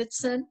Carl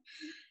Davidson,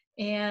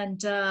 and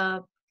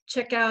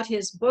check out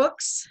his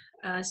books,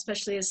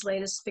 especially his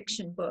latest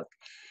fiction book.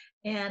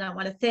 And I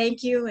want to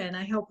thank you, and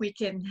I hope we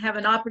can have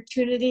an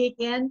opportunity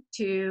again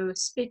to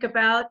speak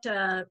about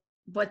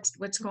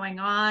what's going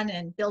on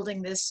and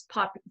building this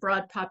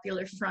broad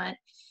popular front.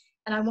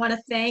 And I want to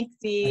thank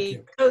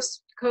the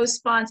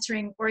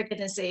co-sponsoring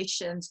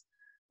organizations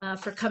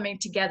for coming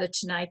together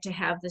tonight to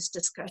have this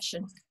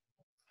discussion.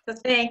 So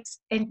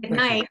thanks and good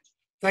night.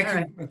 Thank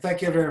you.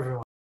 Thank you,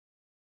 everyone.